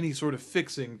have any sort of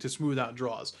fixing to smooth out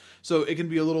draws. So it can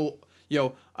be a little, I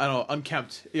don't know,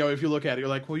 unkempt. If you look at it, you're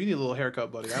like, well, you need a little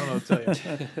haircut, buddy. I don't know what to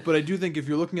tell you. But I do think if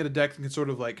you're looking at a deck that can sort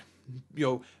of like,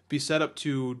 be set up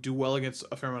to do well against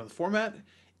a fair amount of the format,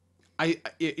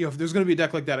 if there's going to be a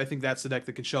deck like that, I think that's the deck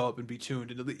that can show up and be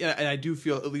tuned. And I do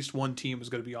feel at least one team is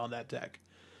going to be on that deck.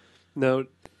 Now,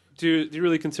 do you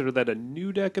really consider that a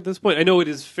new deck at this point? I know it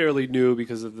is fairly new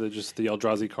because of the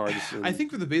Eldrazi cards. I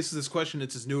think for the basis of this question,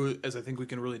 it's as new as I think we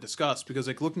can really discuss. Because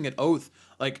like looking at Oath,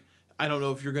 like I don't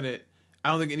know if you're gonna. I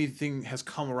don't think anything has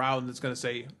come around that's going to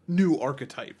say new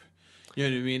archetype. You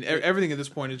know what I mean? Everything at this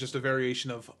point is just a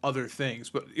variation of other things.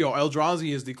 But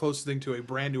Eldrazi is the closest thing to a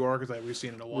brand new archetype we've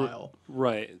seen in a while.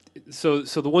 Right. So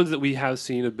the ones that we have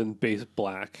seen have been base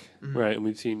black, right? And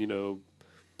we've seen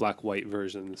black-white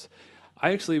versions.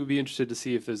 I actually would be interested to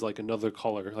see if there's like another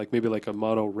color, like maybe like a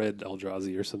mono red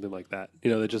Eldrazi or something like that.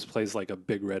 That just plays like a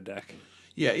big red deck.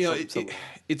 Yeah,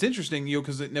 it's interesting,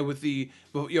 because with the,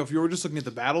 if you were just looking at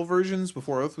the battle versions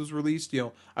before Oath was released,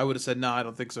 I would have said, no, I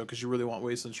don't think so, because you really want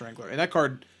Wasteland Strangler. And that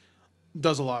card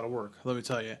does a lot of work, let me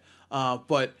tell you.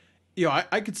 But,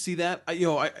 I could see that.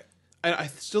 I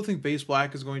still think base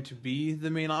black is going to be the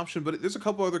main option, but there's a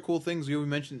couple other cool things. We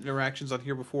mentioned interactions on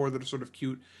here before that are sort of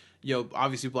cute.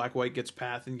 Obviously black-white gets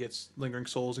Path and gets Lingering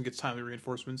Souls and gets Timely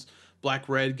Reinforcements.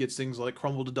 Black-red gets things like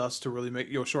Crumble to Dust to really make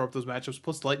shore up those matchups.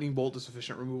 Plus Lightning Bolt is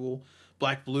sufficient removal.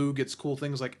 Black-blue gets cool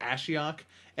things like Ashiok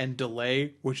and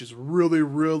Delay, which is really,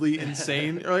 really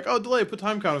insane. You're like, oh, Delay, put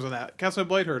time counters on that. Cast my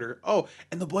Blight Herder. Oh,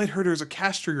 and the Blight Herder is a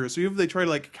cast trigger, so even if they try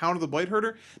to counter the Blight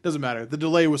Herder, doesn't matter. The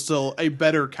Delay was still a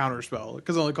better counter spell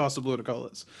because it only costs a blue to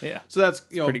colorless. Yeah, so that's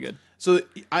pretty good. So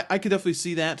I could definitely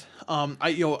see that.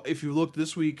 If you looked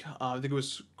this week, I think it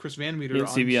was Chris Van Meter on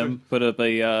CBM put up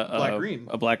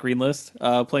a black-green list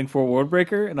playing for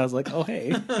Worldbreaker, and I was like, oh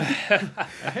hey,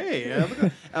 hey,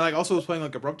 and also was playing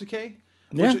like Abrupt Decay.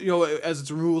 Which, as its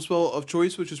removal spell of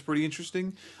choice, which is pretty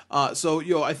interesting. I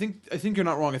think you're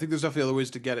not wrong. I think there's definitely other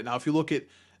ways to get it. Now, if you look at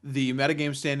the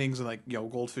metagame standings and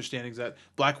Goldfish standings, that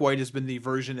Black-White has been the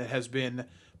version that has been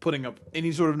putting up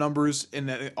any sort of numbers, and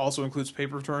that it also includes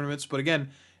paper tournaments. But again,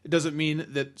 it doesn't mean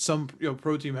that some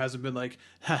pro team hasn't been like,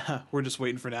 haha, we're just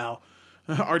waiting for now.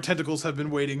 Our tentacles have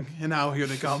been waiting, and now here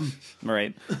they come.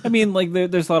 Right. I mean,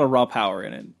 there's a lot of raw power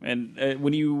in it, and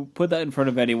when you put that in front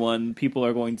of anyone, people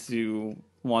are going to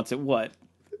want it. What?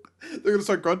 They're going to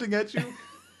start grunting at you.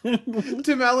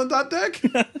 Tim Allen deck.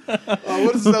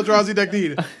 What does this Eldrazi deck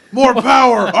need? More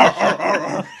power. Arr,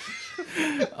 arr,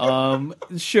 arr.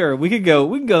 Sure, we can go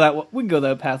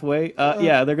that pathway.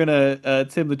 Yeah, they're gonna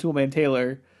Tim the Toolman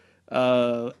Taylor,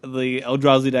 the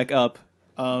Eldrazi deck up,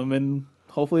 and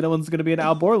hopefully no one's going to be an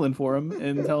Al Borland for him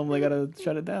and tell him they got to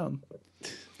shut it down.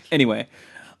 Anyway,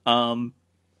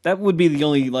 that would be the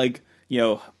only,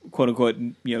 quote unquote,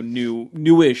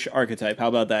 newish archetype. How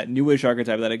about that? Newish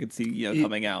archetype that I could see,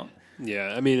 coming out.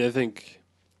 Yeah, I mean, I think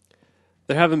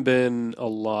there haven't been a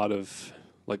lot of,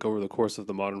 over the course of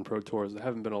the modern Pro Tours, there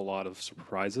haven't been a lot of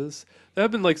surprises. There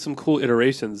have been, some cool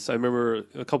iterations. I remember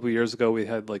a couple of years ago we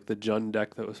had, the Jund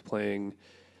deck that was playing...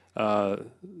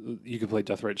 you could play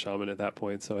Deathrite Shaman at that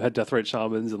point, so it had Deathrite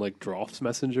Shamans and Droth's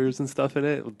Messengers and stuff in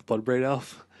it with Bloodbraid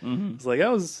Elf. Mm-hmm. It's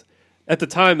that was at the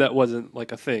time that wasn't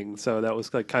a thing, so that was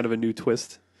kind of a new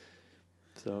twist.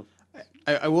 So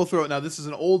I will throw it now. This is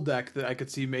an old deck that I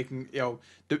could see making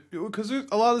because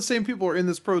a lot of the same people are in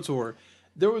this Pro Tour.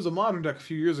 There was a modern deck a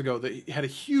few years ago that had a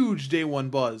huge day one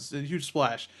buzz, a huge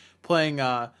splash, playing.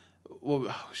 It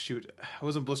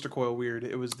wasn't Blister Coil weird.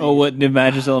 It was Niv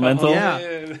Magic's Elemental?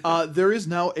 Yeah. There is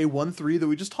now a 1/3 that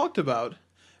we just talked about.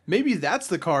 Maybe that's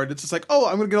the card. It's just I'm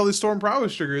going to get all these Storm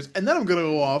Prowess triggers, and then I'm going to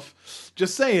go off.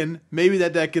 Just saying, maybe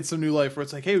that deck gets some new life where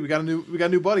it's hey, we got a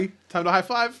new buddy. Time to high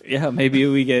five. Yeah, maybe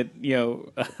we get,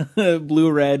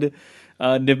 blue-red,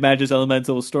 Niv Magic's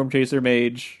Elemental, Storm Chaser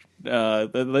Mage.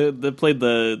 They played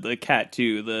the cat,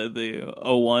 too. The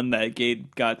 01 that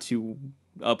got to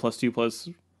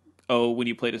 +2/+. When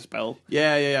you played a spell.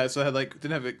 Yeah. So I had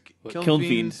didn't have a Kiln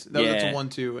Fiend. No, that's a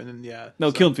 1/2, and then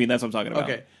No, Kiln Fiend. That's what I'm talking about.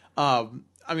 Okay.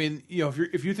 I mean,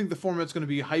 if you think the format's going to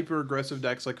be hyper aggressive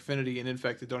decks like Affinity and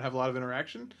Infect that don't have a lot of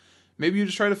interaction, maybe you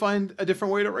just try to find a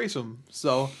different way to race them.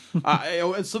 So,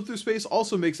 and Slip Through Space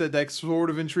also makes that deck sort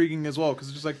of intriguing as well because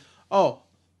it's just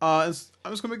I'm just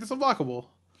going to make this unblockable.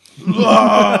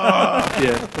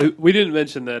 Yeah, we didn't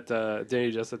mention that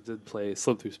Danny Jessup did play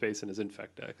Slip Through Space in his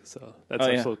Infect deck, so that's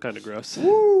also kind of gross.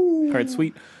 Card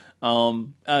sweet.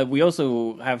 We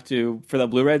also have to, for the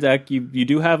blue-red deck, you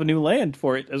do have a new land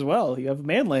for it as well. You have a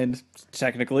man land,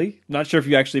 technically. Not sure if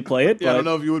you actually play it. Yeah, but I don't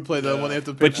know if you would play the one they have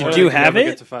to pay. But you do have it?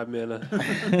 Get to 5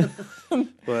 mana.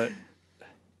 But,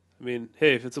 I mean,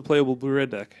 hey, if it's a playable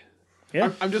blue-red deck.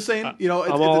 Yeah. I'm just saying, you know,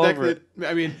 it's a deck that,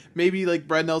 I mean, maybe like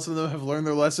Brad Nelson and them have learned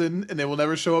their lesson and they will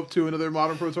never show up to another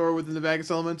Modern Pro Tour within the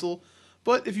Vegas Elemental.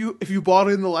 But if you bought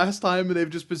it in the last time and they've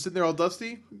just been sitting there all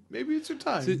dusty, maybe it's your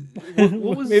time. So,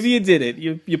 what was, maybe you did it.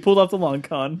 You pulled off the long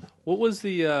con. What was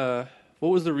the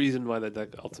reason why that deck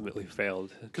ultimately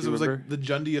failed? Because it was like the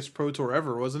jundiest Pro Tour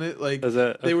ever, wasn't it? Like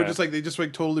they were just like they just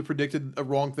like totally predicted a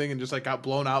wrong thing and just like got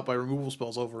blown out by removal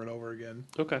spells over and over again.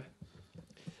 Okay.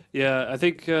 Yeah, I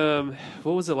think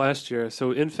what was it last year?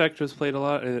 So Infect was played a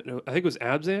lot, and I think it was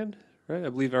Abzan, right? I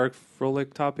believe Eric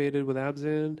Froelich top aided with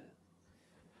Abzan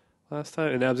last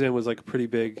time, and Abzan was like a pretty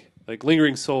big, like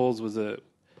Lingering Souls was the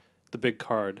big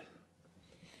card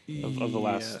of the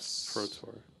last Pro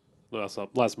Tour,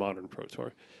 last Modern Pro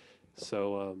Tour.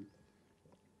 So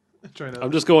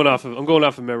I'm just going off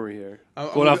of memory here,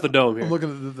 going off the dome here. I'm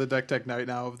looking at the deck tech right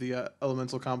now of the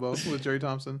Elemental combo with Jerry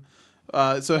Thompson.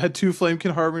 So it had 2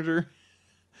 Flamekin Harbinger,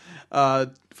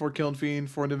 4 Kiln Fiend,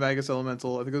 4 Vegas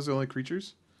Elemental. I think those are the only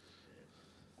creatures.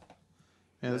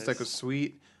 Yeah, this deck was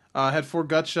sweet. Had 4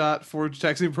 Gut Shot, 4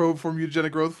 Taxing Probe, 4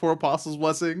 Mutagenic Growth, 4 Apostle's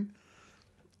Blessing.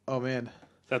 Oh, man.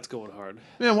 That's going hard.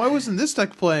 Man, why wasn't this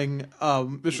deck playing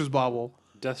Mishra's Bauble?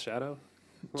 Death Shadow?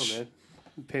 Come on, man.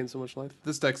 I'm paying so much life.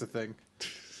 This deck's a thing.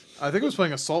 I think it was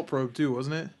playing Assault Probe, too,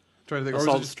 wasn't it? Trying to think.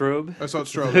 Assault Strobe? Assault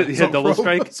Strobe. Yeah, double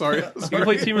strike? Sorry. You can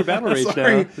play Team or Battle Rage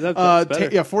now. That's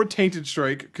better. Yeah, 4 Tainted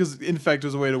Strike, because Infect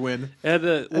was a way to win. And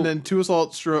then 2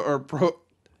 Assault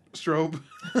Strobe.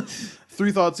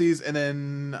 3 Thoughtseize, and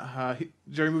then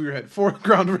Jerry, move your head. 4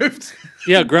 Ground Rift.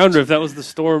 Yeah, Ground Rift. That was the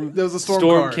Storm. That was the Storm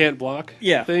card. Can't block.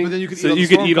 Yeah, thing. But then you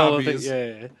could eat all the things.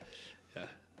 Yeah.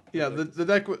 Yeah, the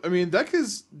deck. I mean, deck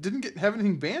didn't have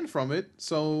anything banned from it,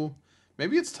 so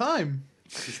maybe it's time.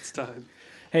 It's time.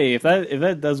 Hey, if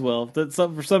that does well,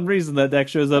 for some reason that deck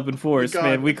shows up in force,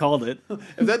 man, we called it.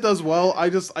 If that does well, I'm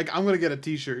gonna get a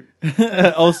T-shirt.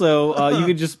 Also, you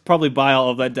could just probably buy all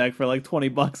of that deck for like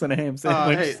 $20 and a ham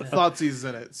sandwich. Hey, Thoughtseize is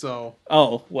in it, so.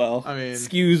 Oh well. I mean,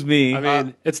 excuse me. I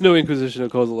mean, it's no Inquisition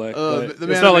of Kozilek. It's not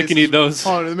mana like you need those.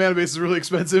 Oh, the mana base is really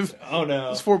expensive. Oh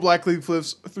no. It's 4 Black Leaf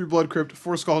Cliffs, 3 Blood Crypt,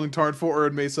 4 Scalding Tarn, 4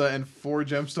 Erd Mesa, and 4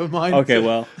 Gemstone Mine. Okay,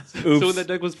 well. Oops. So when that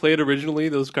deck was played originally,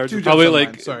 those cards 2 were probably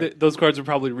Gemstone like those cards were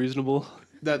probably reasonable.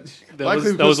 Black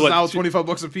Leaf Cliffs is now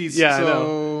 $25 a piece. Yeah,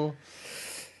 so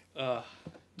I know.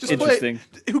 Just interesting.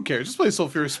 Who cares? Just play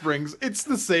Sulphurous Springs. It's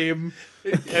the same.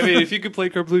 I mean, if you could play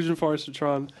Carplusion Forest or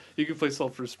Tron, you could play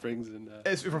Sulphur Springs. And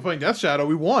if we're playing Death Shadow,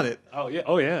 we want it.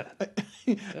 Oh yeah.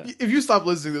 If you stop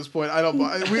listening at this point, I don't.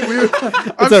 I'm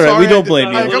it's all right. We don't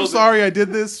blame you. I'm sorry I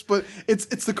did this, but it's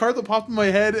the card that popped in my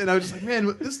head, and I was just like,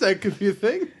 man, this deck could be a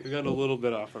thing. We got a little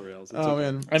bit off our rails. It's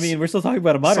man. I mean, we're still talking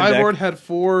about a modern Cyborg deck. had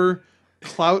 4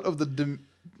 Clout of the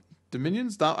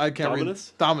Dominions. I can't read.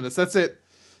 Dominus. That's it.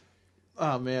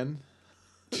 Oh man,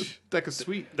 deck is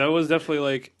sweet. That was definitely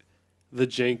like the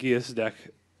jankiest deck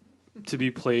to be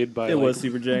played by. It was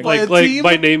super janky.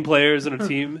 By name players and a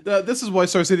team. This is why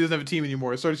Star City doesn't have a team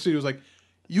anymore. Star City was like,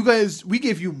 you guys, we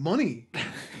gave you money.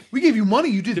 We gave you money.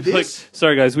 You did this. Like,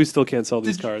 sorry guys, we still can't sell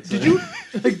these cards. Did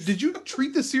you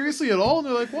treat this seriously at all? And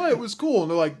they're like, why? It was cool.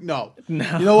 And they're like, no. You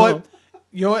know what?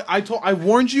 I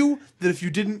warned you that if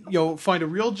you didn't, find a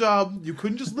real job, you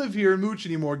couldn't just live here and mooch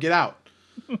anymore. Get out.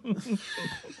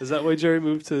 Is that why Jerry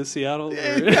moved to Seattle?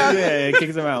 Yeah, it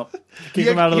kicks him out. Kicks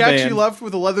him out of the band. He actually left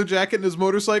with a leather jacket and his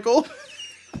motorcycle.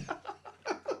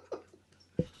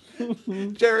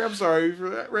 Jerry, I'm sorry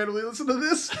for randomly listening to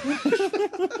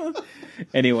this.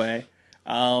 Anyway,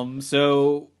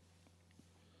 so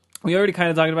we already kind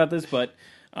of talked about this, but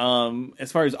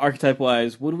as far as archetype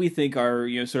wise, what do we think are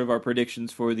sort of our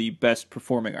predictions for the best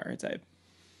performing archetype?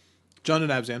 Jund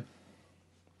and Abzan.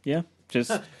 Yeah,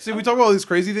 just see, we talk about all these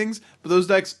crazy things, but those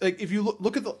decks, like if you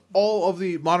look at all of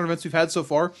the modern events we've had so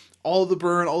far, all of the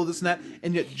burn, all of this and that,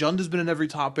 and yet Jund has been in every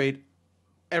top 8,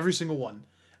 every single one.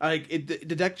 Like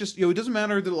the deck just it doesn't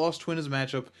matter that it lost Twin as a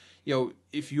matchup.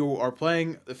 If you are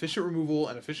playing efficient removal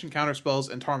and efficient counter spells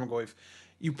and Tarmogoyf,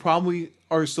 you probably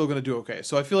are still going to do okay.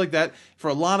 So I feel like that for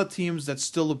a lot of teams, that's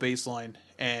still a baseline.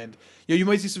 And you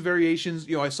might see some variations.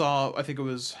 I think it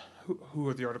was who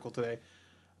wrote the article today.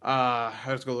 I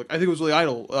have to go look. I think it was really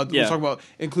Idle. We were talking about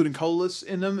including colorless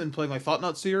in them and playing like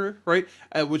Thought-Knot Seer, right?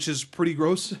 Which is pretty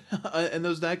gross in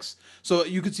those decks. So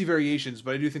you could see variations,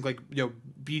 but I do think like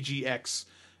BGX,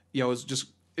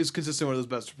 is consistent with those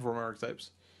best performing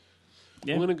archetypes.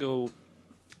 Yeah. I'm gonna go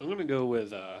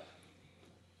with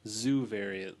zoo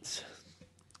variants.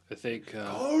 I think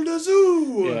Call the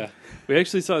zoo. Yeah, we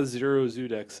actually saw 0 zoo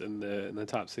decks in the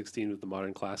top 16 with the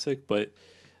Modern Classic, but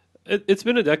it's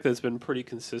been a deck that's been pretty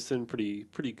consistent,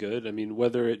 pretty good. I mean,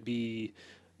 whether it be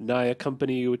Naya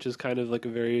Company, which is kind of like a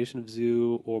variation of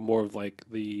zoo, or more of like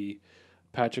the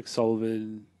Patrick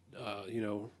Sullivan,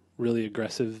 really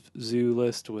aggressive zoo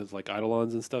list with like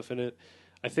Eidolons and stuff in it.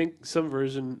 I think some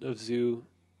version of zoo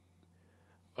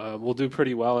will do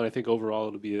pretty well, and I think overall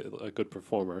it'll be a good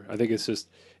performer. I think it's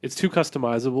too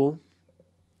customizable,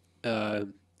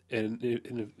 and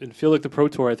feel like the Pro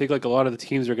Tour. I think like a lot of the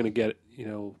teams are going to get,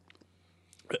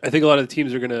 I think a lot of the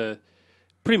teams are going to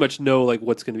pretty much know like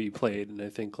what's going to be played, and I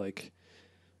think like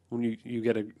when you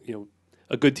get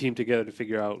a good team together to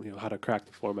figure out how to crack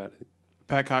the format.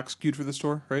 Pat Cox queued for this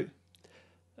tour, right?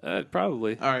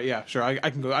 Probably. All right, yeah, sure. I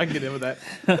can go. I can get in with that.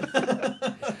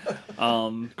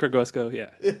 Kurt Wesco, yeah.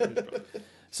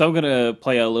 So I'm gonna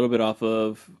play a little bit off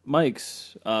of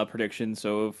Mike's prediction.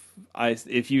 So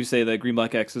if you say that Green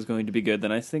Black X is going to be good,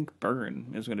 then I think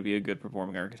Burn is going to be a good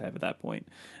performing archetype at that point.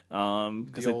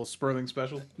 The old Sperling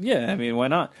special. Yeah, I mean, why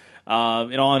not? In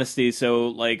all honesty, so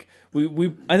like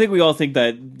I think we all think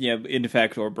that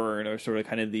Indefect or Burn are sort of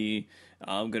kind of the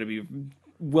going to be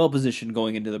well positioned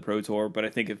going into the Pro Tour, but I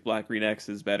think if Black Green X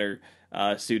is better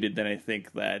suited, then I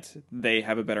think that they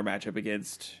have a better matchup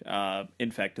against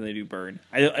Infect than they do Burn.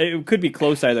 It could be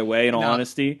close either way, in all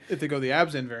honesty. If they go the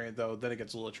Abzan variant, though, then it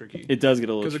gets a little tricky. It does get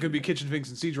a little because it could be Kitchen Finks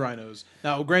and Siege Rhinos.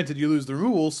 Now, granted, you lose the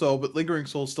removal, but Lingering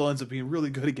Soul still ends up being really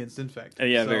good against Infect.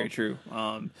 Yeah, very true.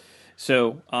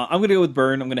 So I'm going to go with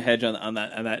Burn. I'm going to hedge on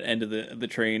that end of the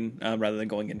train rather than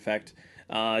going Infect,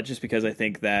 just because I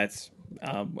think that.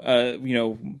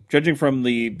 Judging from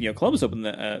the Columbus Open,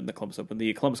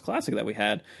 the Columbus Classic that we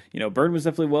had, Burn was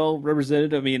definitely well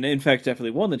represented. I mean, in fact,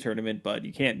 definitely won the tournament, but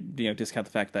you can't discount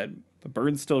the fact that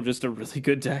Burn's still just a really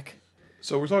good deck.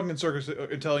 So we're talking in circus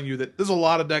and telling you that there's a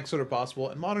lot of decks that are possible,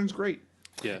 and Modern's great.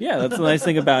 Yeah, that's the nice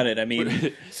thing about it. I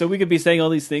mean, so we could be saying all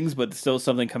these things, but still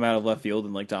something come out of left field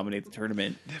and like dominate the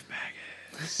tournament.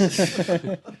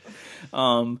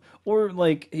 Or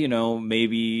like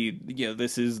maybe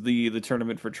this is the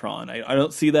tournament for Tron. I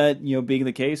don't see that being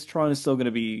the case. Tron is still going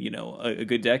to be a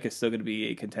good deck. It's still going to be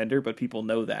a contender, but people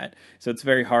know that, so it's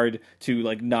very hard to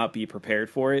like not be prepared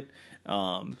for it.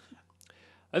 I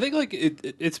think like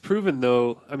it's proven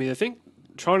though. I mean, I think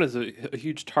Tron is a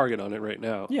huge target on it right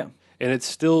now. Yeah, and it's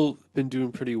still been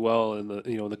doing pretty well in the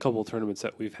in the couple of tournaments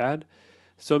that we've had.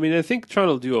 So, I mean, I think Tron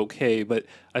will do okay, but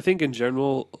I think in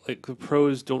general, like the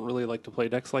pros don't really like to play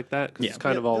decks like that because it's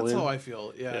kind of all that's in. That's how I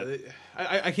feel. Yeah.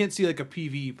 I can't see like a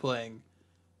PV playing,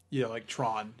 like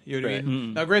Tron. You know what I mean?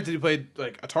 Mm-hmm. Now, granted, he played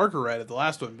like a Tarka Red at the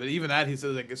last one, but even that he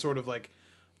said like it's sort of like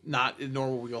not in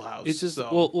normal wheelhouse. It's just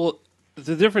well,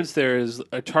 the difference there is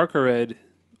a Tarka Red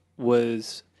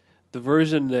was the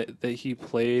version that he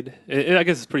played, and I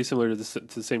guess it's pretty similar to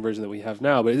the same version that we have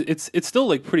now, but it's still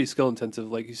like pretty skill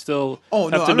intensive. Like you still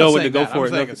have to know when to go for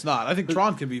it. It's not. I think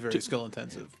Tron can be very skill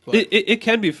intensive. But. It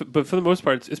can be, but for the most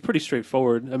part, it's pretty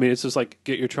straightforward. I mean, it's just like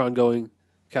get your Tron going,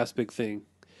 cast big thing.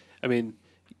 I mean,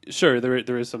 sure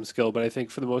there is some skill, but I think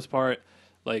for the most part,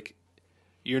 like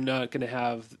you're not going to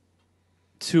have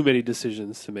too many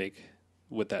decisions to make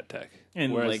with that deck.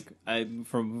 And whereas,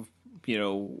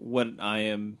 what I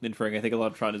am inferring, I think a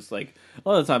lot of Tron is like a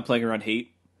lot of the time playing around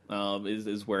hate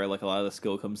is where like a lot of the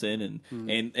skill comes in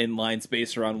and lines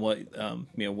based around what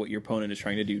what your opponent is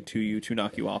trying to do to you to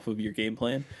knock you off of your game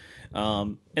plan,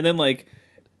 and then like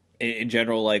in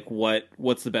general like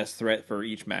what's the best threat for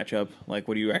each matchup, like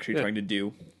what are you actually trying to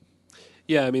do.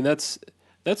 Yeah, I mean that's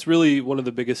really one of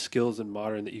the biggest skills in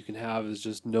Modern that you can have is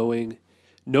just knowing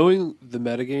the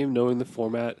metagame, knowing the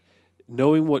format.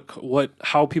 Knowing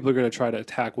how people are going to try to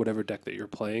attack whatever deck that you're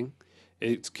playing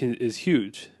is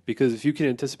huge, because if you can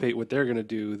anticipate what they're going to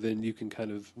do, then you can kind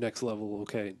of next level.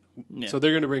 Okay, so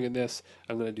they're going to bring in this.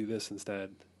 I'm going to do this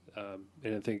instead.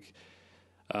 And I think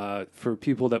for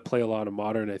people that play a lot of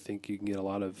Modern, I think you can get a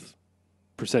lot of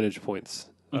percentage points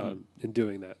in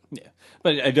doing that. Yeah,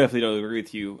 but I definitely don't agree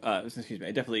with you. Excuse me,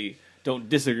 I definitely don't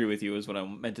disagree with you is what I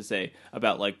meant to say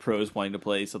about like pros wanting to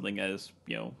play something as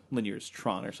linear as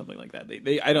Tron or something like that.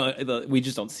 We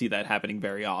just don't see that happening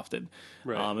very often.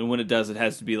 Right. And when it does, it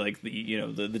has to be like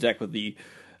the deck with the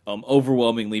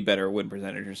overwhelmingly better win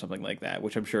percentage or something like that,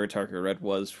 which I'm sure Tarka Red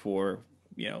was for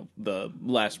the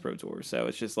last Pro Tour. So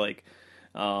it's just like.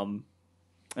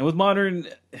 And with Modern,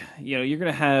 there's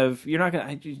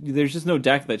just no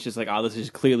deck that's just like, this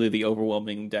is clearly the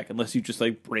overwhelming deck unless you just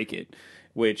like break it,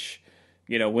 which,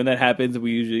 when that happens,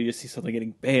 we usually just see something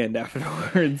getting banned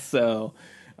afterwards. So,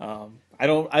 I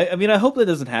I mean, I hope that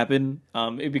doesn't happen.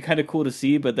 It'd be kind of cool to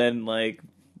see, but then like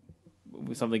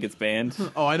something gets banned.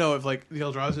 Oh, I know. If like the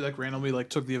Eldrazi deck randomly like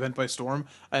took the event by storm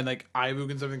and like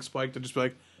Ivug and everything spiked, I'd just be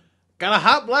like, got a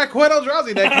hot black white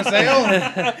Eldrazi deck for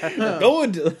sale.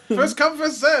 Going to First come,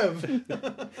 first serve.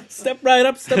 step right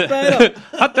up, step right up.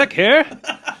 Hot deck here.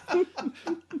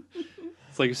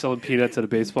 It's like you're selling peanuts at a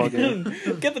baseball game.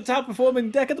 Get the top performing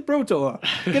deck at the Pro Tour.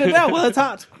 Get it down while it's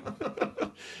hot.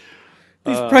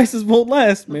 These prices won't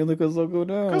last, mainly because they'll go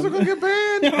down. Because we're gonna get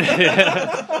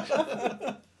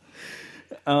banned.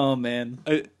 Oh man.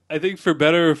 I think for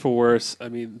better or for worse, I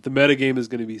mean, the metagame is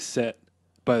going to be set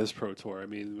by this Pro Tour. I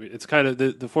mean, it's kind of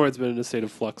the format's been in a state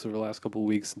of flux over the last couple of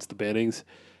weeks since the bannings,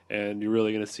 and you're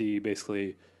really going to see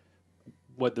basically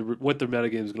what the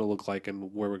metagame is going to look like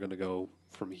and where we're going to go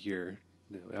from here,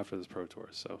 after this Pro Tour.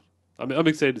 So I'm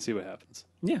excited to see what happens.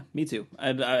 Yeah, me too.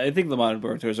 And I think the modern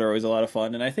Pro Tours are always a lot of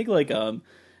fun, and I think like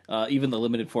even the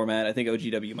limited format, I think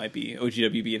OGW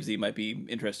BFZ might be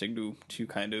interesting to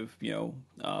kind of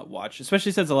watch,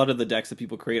 especially since a lot of the decks that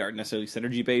people create aren't necessarily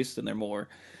synergy based, and they're more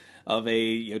of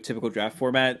a typical draft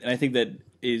format, and I think that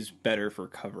is better for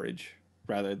coverage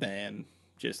rather than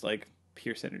just like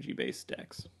pure synergy based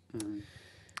decks. Mm-hmm.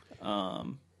 I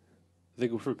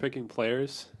think if we're picking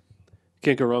players,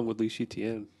 can't go wrong with Lee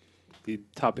Shi-Tian. The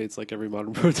top 8's like every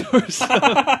modern Pro Tour. So.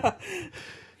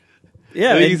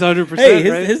 Yeah, I think he's 100%.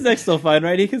 Hey, his deck's still fine,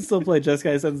 right? He can still play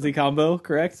Jeskai Sensei combo,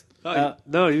 correct?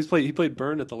 No, he played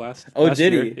Burn at the last. Oh, last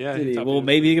did year. he? Yeah. Did he? Well,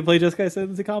 maybe he can play Jeskai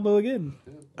Sensei combo again.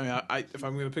 I mean, if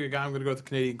I'm gonna pick a guy, I'm gonna go with the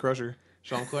Canadian Crusher,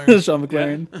 Sean McLaren. Sean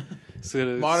McLaren.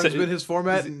 Yeah. Modern's been his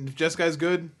format, and if Jeskai's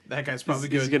good, that guy's probably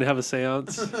good. He's gonna have a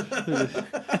seance.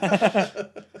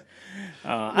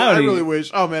 I really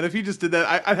wish. Oh man, if he just did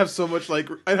that, I'd have so much I'd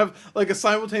have like a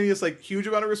simultaneous huge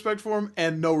amount of respect for him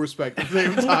and no respect at the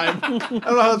same time. I don't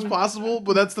know how that's possible,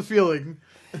 but that's the feeling.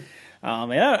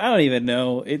 Man, I don't even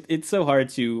know. It's so hard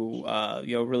to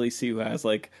really see who has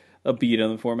like a beat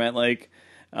on the format.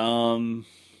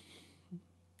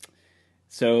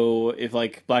 So if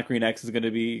like Black Green X is going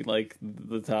to be like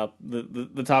the top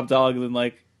dog, then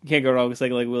like you can't go wrong with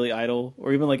like Willie Idol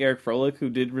or even like Eric Froelich, who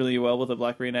did really well with the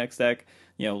Black Green X deck,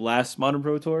 last Modern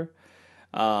Pro Tour.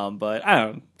 But I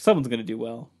don't know. Someone's going to do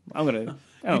well.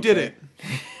 You did it.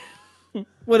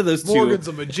 What are those two? Morgan's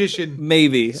a magician.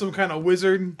 Maybe. Some kind of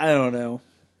wizard. I don't know.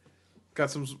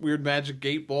 Got some weird magic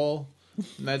gate ball.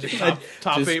 Magic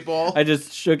top 8 ball. I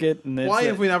just shook it. And why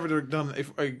have we never done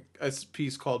a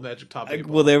piece called Magic Top 8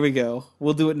 ball? Well, there we go.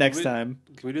 We'll do it next time.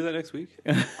 Can we do that next week?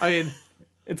 I mean,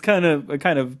 it's kind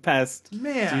of past.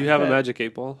 Man, do you have a Magic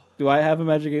 8 ball? Do I have a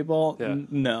Magic 8 ball? Yeah.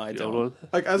 No, I don't.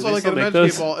 I just want to get a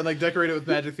Magic 8 ball and decorate it with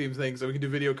Magic themed things, so we can do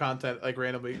video content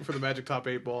randomly for the Magic Top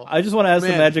 8 ball. I just want to ask the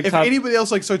Magic if Top. If anybody else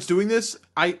starts doing this,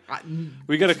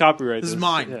 we got to copyright. This is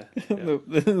mine. Yeah.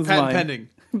 This is patent mine. pending.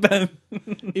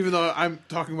 Even though I'm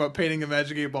talking about painting a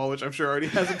Magic 8 ball, which I'm sure already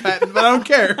has a patent, but I don't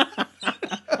care.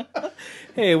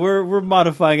 Hey, we're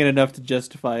modifying it enough to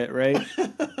justify it, right?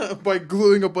 By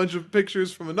gluing a bunch of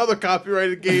pictures from another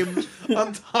copyrighted game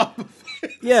on top of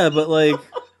it. Yeah, but like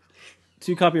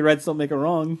 2 copyrights don't make a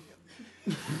wrong.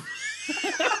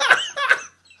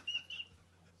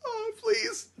 Oh,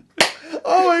 please.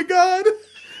 Oh my god.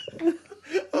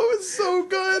 That was so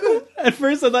good. At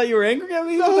first I thought you were angry at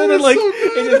me, No, but then it was so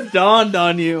it just dawned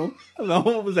on you about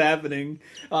what was happening.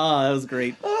 Oh, that was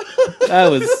great.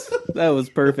 That was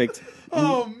perfect.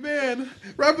 Oh man.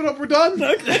 Wrap it up, we're done.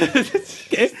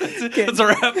 That's a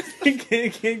wrap.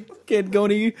 Can't go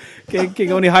any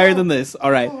higher than this.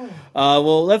 All right.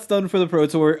 Well, that's done for the Pro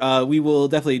Tour. We will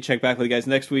definitely check back with you guys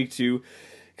next week to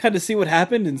kind of see what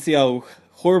happened and see how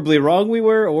horribly wrong we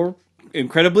were or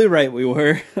incredibly right we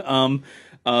were.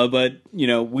 But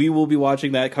we will be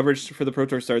watching that. Coverage for the Pro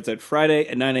Tour starts at Friday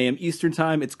at 9 a.m. Eastern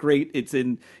time. It's great. It's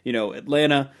in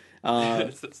Atlanta.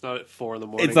 It's not at 4 in the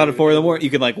morning. It's not at 4 in the morning. You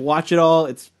can watch it all.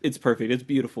 It's perfect. It's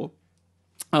beautiful.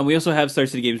 We also have Star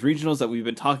City Games Regionals that we've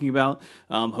been talking about,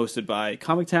 hosted by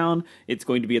Comic Town. It's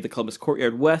going to be at the Columbus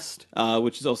Courtyard West,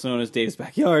 which is also known as Dave's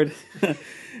Backyard.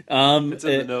 It's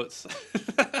in the notes.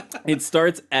 It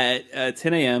starts at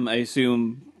 10 a.m. I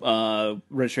assume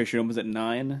registration opens at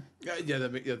 9. Yeah,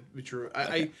 that'd be true.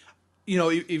 Okay.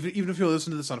 Even if you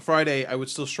listen to this on Friday, I would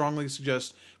still strongly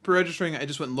suggest pre-registering. I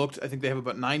just went and looked. I think they have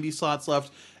about 90 slots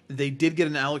left. They did get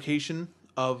an allocation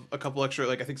of a couple extra,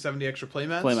 I think 70 extra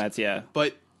playmats. Playmats, yeah.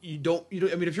 But you don't.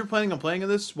 I mean, if you're planning on playing in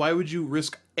this, why would you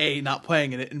risk A, not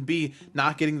playing in it, and B,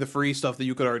 not getting the free stuff that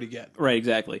you could already get? Right,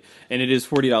 exactly. And it is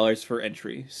 $40 for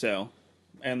entry. So,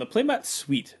 and the playmat's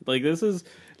sweet. This is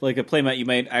like a playmat you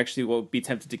might actually be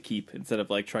tempted to keep instead of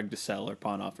trying to sell or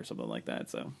pawn off or something like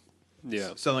that. So.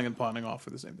 Yeah. Selling and pawning off for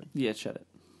the same thing. Yeah, shut it.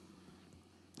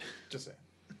 Just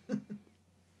saying.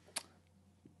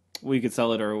 Well, you could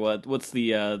sell it, or what? What's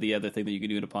the other thing that you can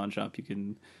do in a pawn shop? You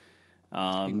can You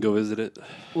can go visit it.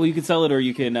 well, you can sell it, or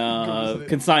you can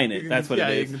consign it. That's what it is.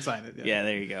 Yeah, you can consign it. Yeah,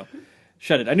 there you go.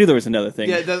 Shut it. I knew there was another thing.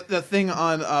 Yeah, that thing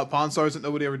on Pawn Stars that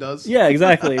nobody ever does. Yeah,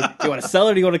 exactly. Do you want to sell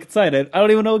it or do you want to consign it? I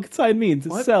don't even know what consign means.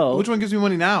 It's sell. Which one gives me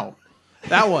money now?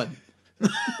 That one.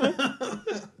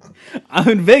 I'm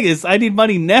in Vegas. I need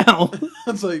money now.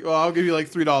 It's like, well, I'll give you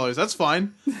like $3. That's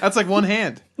fine. That's like one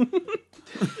hand.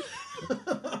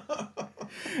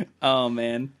 Oh,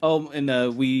 man. Oh,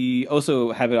 and we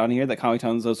also have it on here that Comic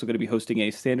Con is also going to be hosting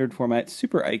a standard format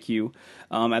Super IQ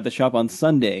at the shop on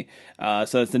Sunday. So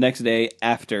that's the next day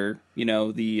after,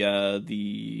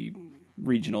 the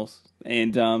regionals.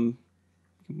 And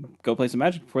go play some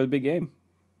Magic before the big game,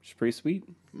 which is pretty sweet.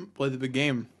 Play the big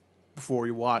game before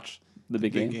you watch the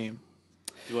big game.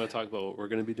 Do you want to talk about what we're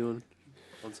going to be doing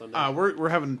on Sunday? We're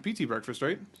having PT breakfast,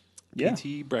 right? Yeah.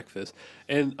 PT breakfast.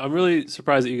 And I'm really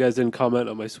surprised that you guys didn't comment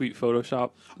on my sweet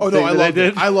Photoshop. Oh, no, I loved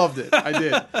it. I loved it. I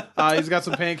did. He's got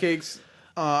some pancakes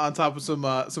on top of some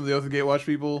of the Oath of Gatewatch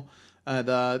people and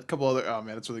a couple other. Oh,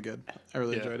 man, it's really good. I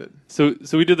really enjoyed it. So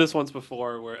we did this once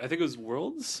before where I think it was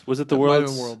Worlds. Was it the Might have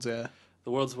Worlds? been Worlds, yeah.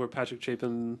 The Worlds where Patrick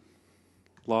Chapin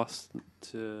lost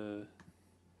to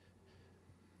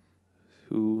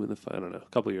who in the I don't know, a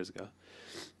couple years ago.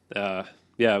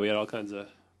 Yeah, we had all kinds of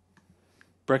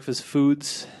breakfast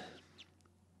foods,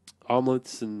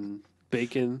 omelets and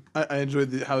bacon. I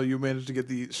enjoyed how you managed to get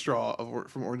the straw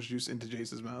from orange juice into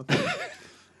Jace's mouth.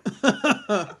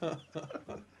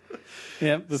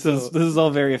 Yeah, this is all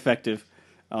very effective.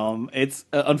 It's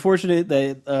unfortunate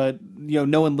that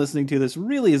no one listening to this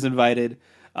really is invited.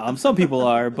 Some people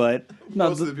are, but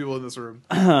most of the people in this room.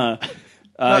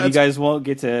 You guys won't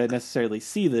get to necessarily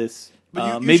see this.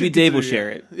 Maybe Dave will share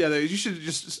it. Yeah, you should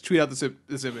just tweet out this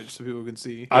image so people can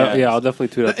see. I'll definitely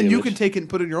tweet out the And image. you can take it and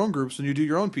put it in your own groups when you do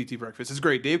your own PT breakfast. It's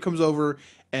great. Dave comes over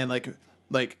and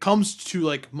like comes to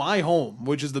like my home,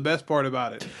 which is the best part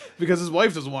about it, because his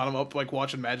wife doesn't want him up like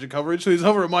watching Magic coverage, so he's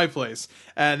over at my place,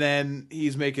 and then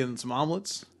he's making some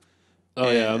omelets. Oh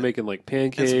yeah, I'm making like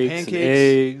pancakes and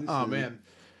eggs. Oh man,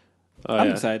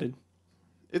 I'm excited.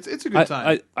 It's a good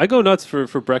time. I go nuts for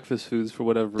breakfast foods for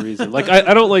whatever reason. Like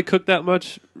I don't like cook that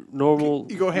much normal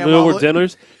You go ham or omelet?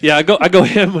 dinners. Yeah, I go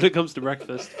ham when it comes to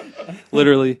breakfast.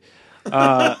 Literally.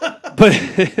 But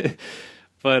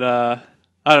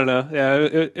I don't know.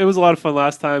 Yeah, it was a lot of fun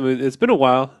last time. It's been a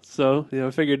while, so I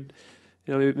figured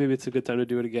maybe it's a good time to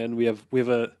do it again. We have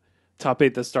a top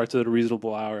 8 that starts at a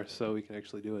reasonable hour, so we can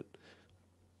actually do it.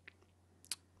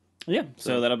 Yeah,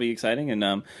 so that'll be exciting,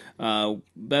 and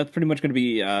that's pretty much going to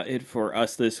be it for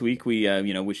us this week. We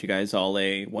wish you guys all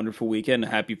a wonderful weekend, a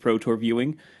happy Pro Tour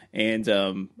viewing, and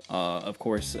of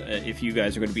course, if you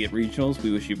guys are going to be at regionals, we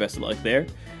wish you best of luck there,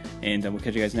 and we'll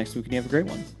catch you guys next week, and you have a great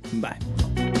one. Bye.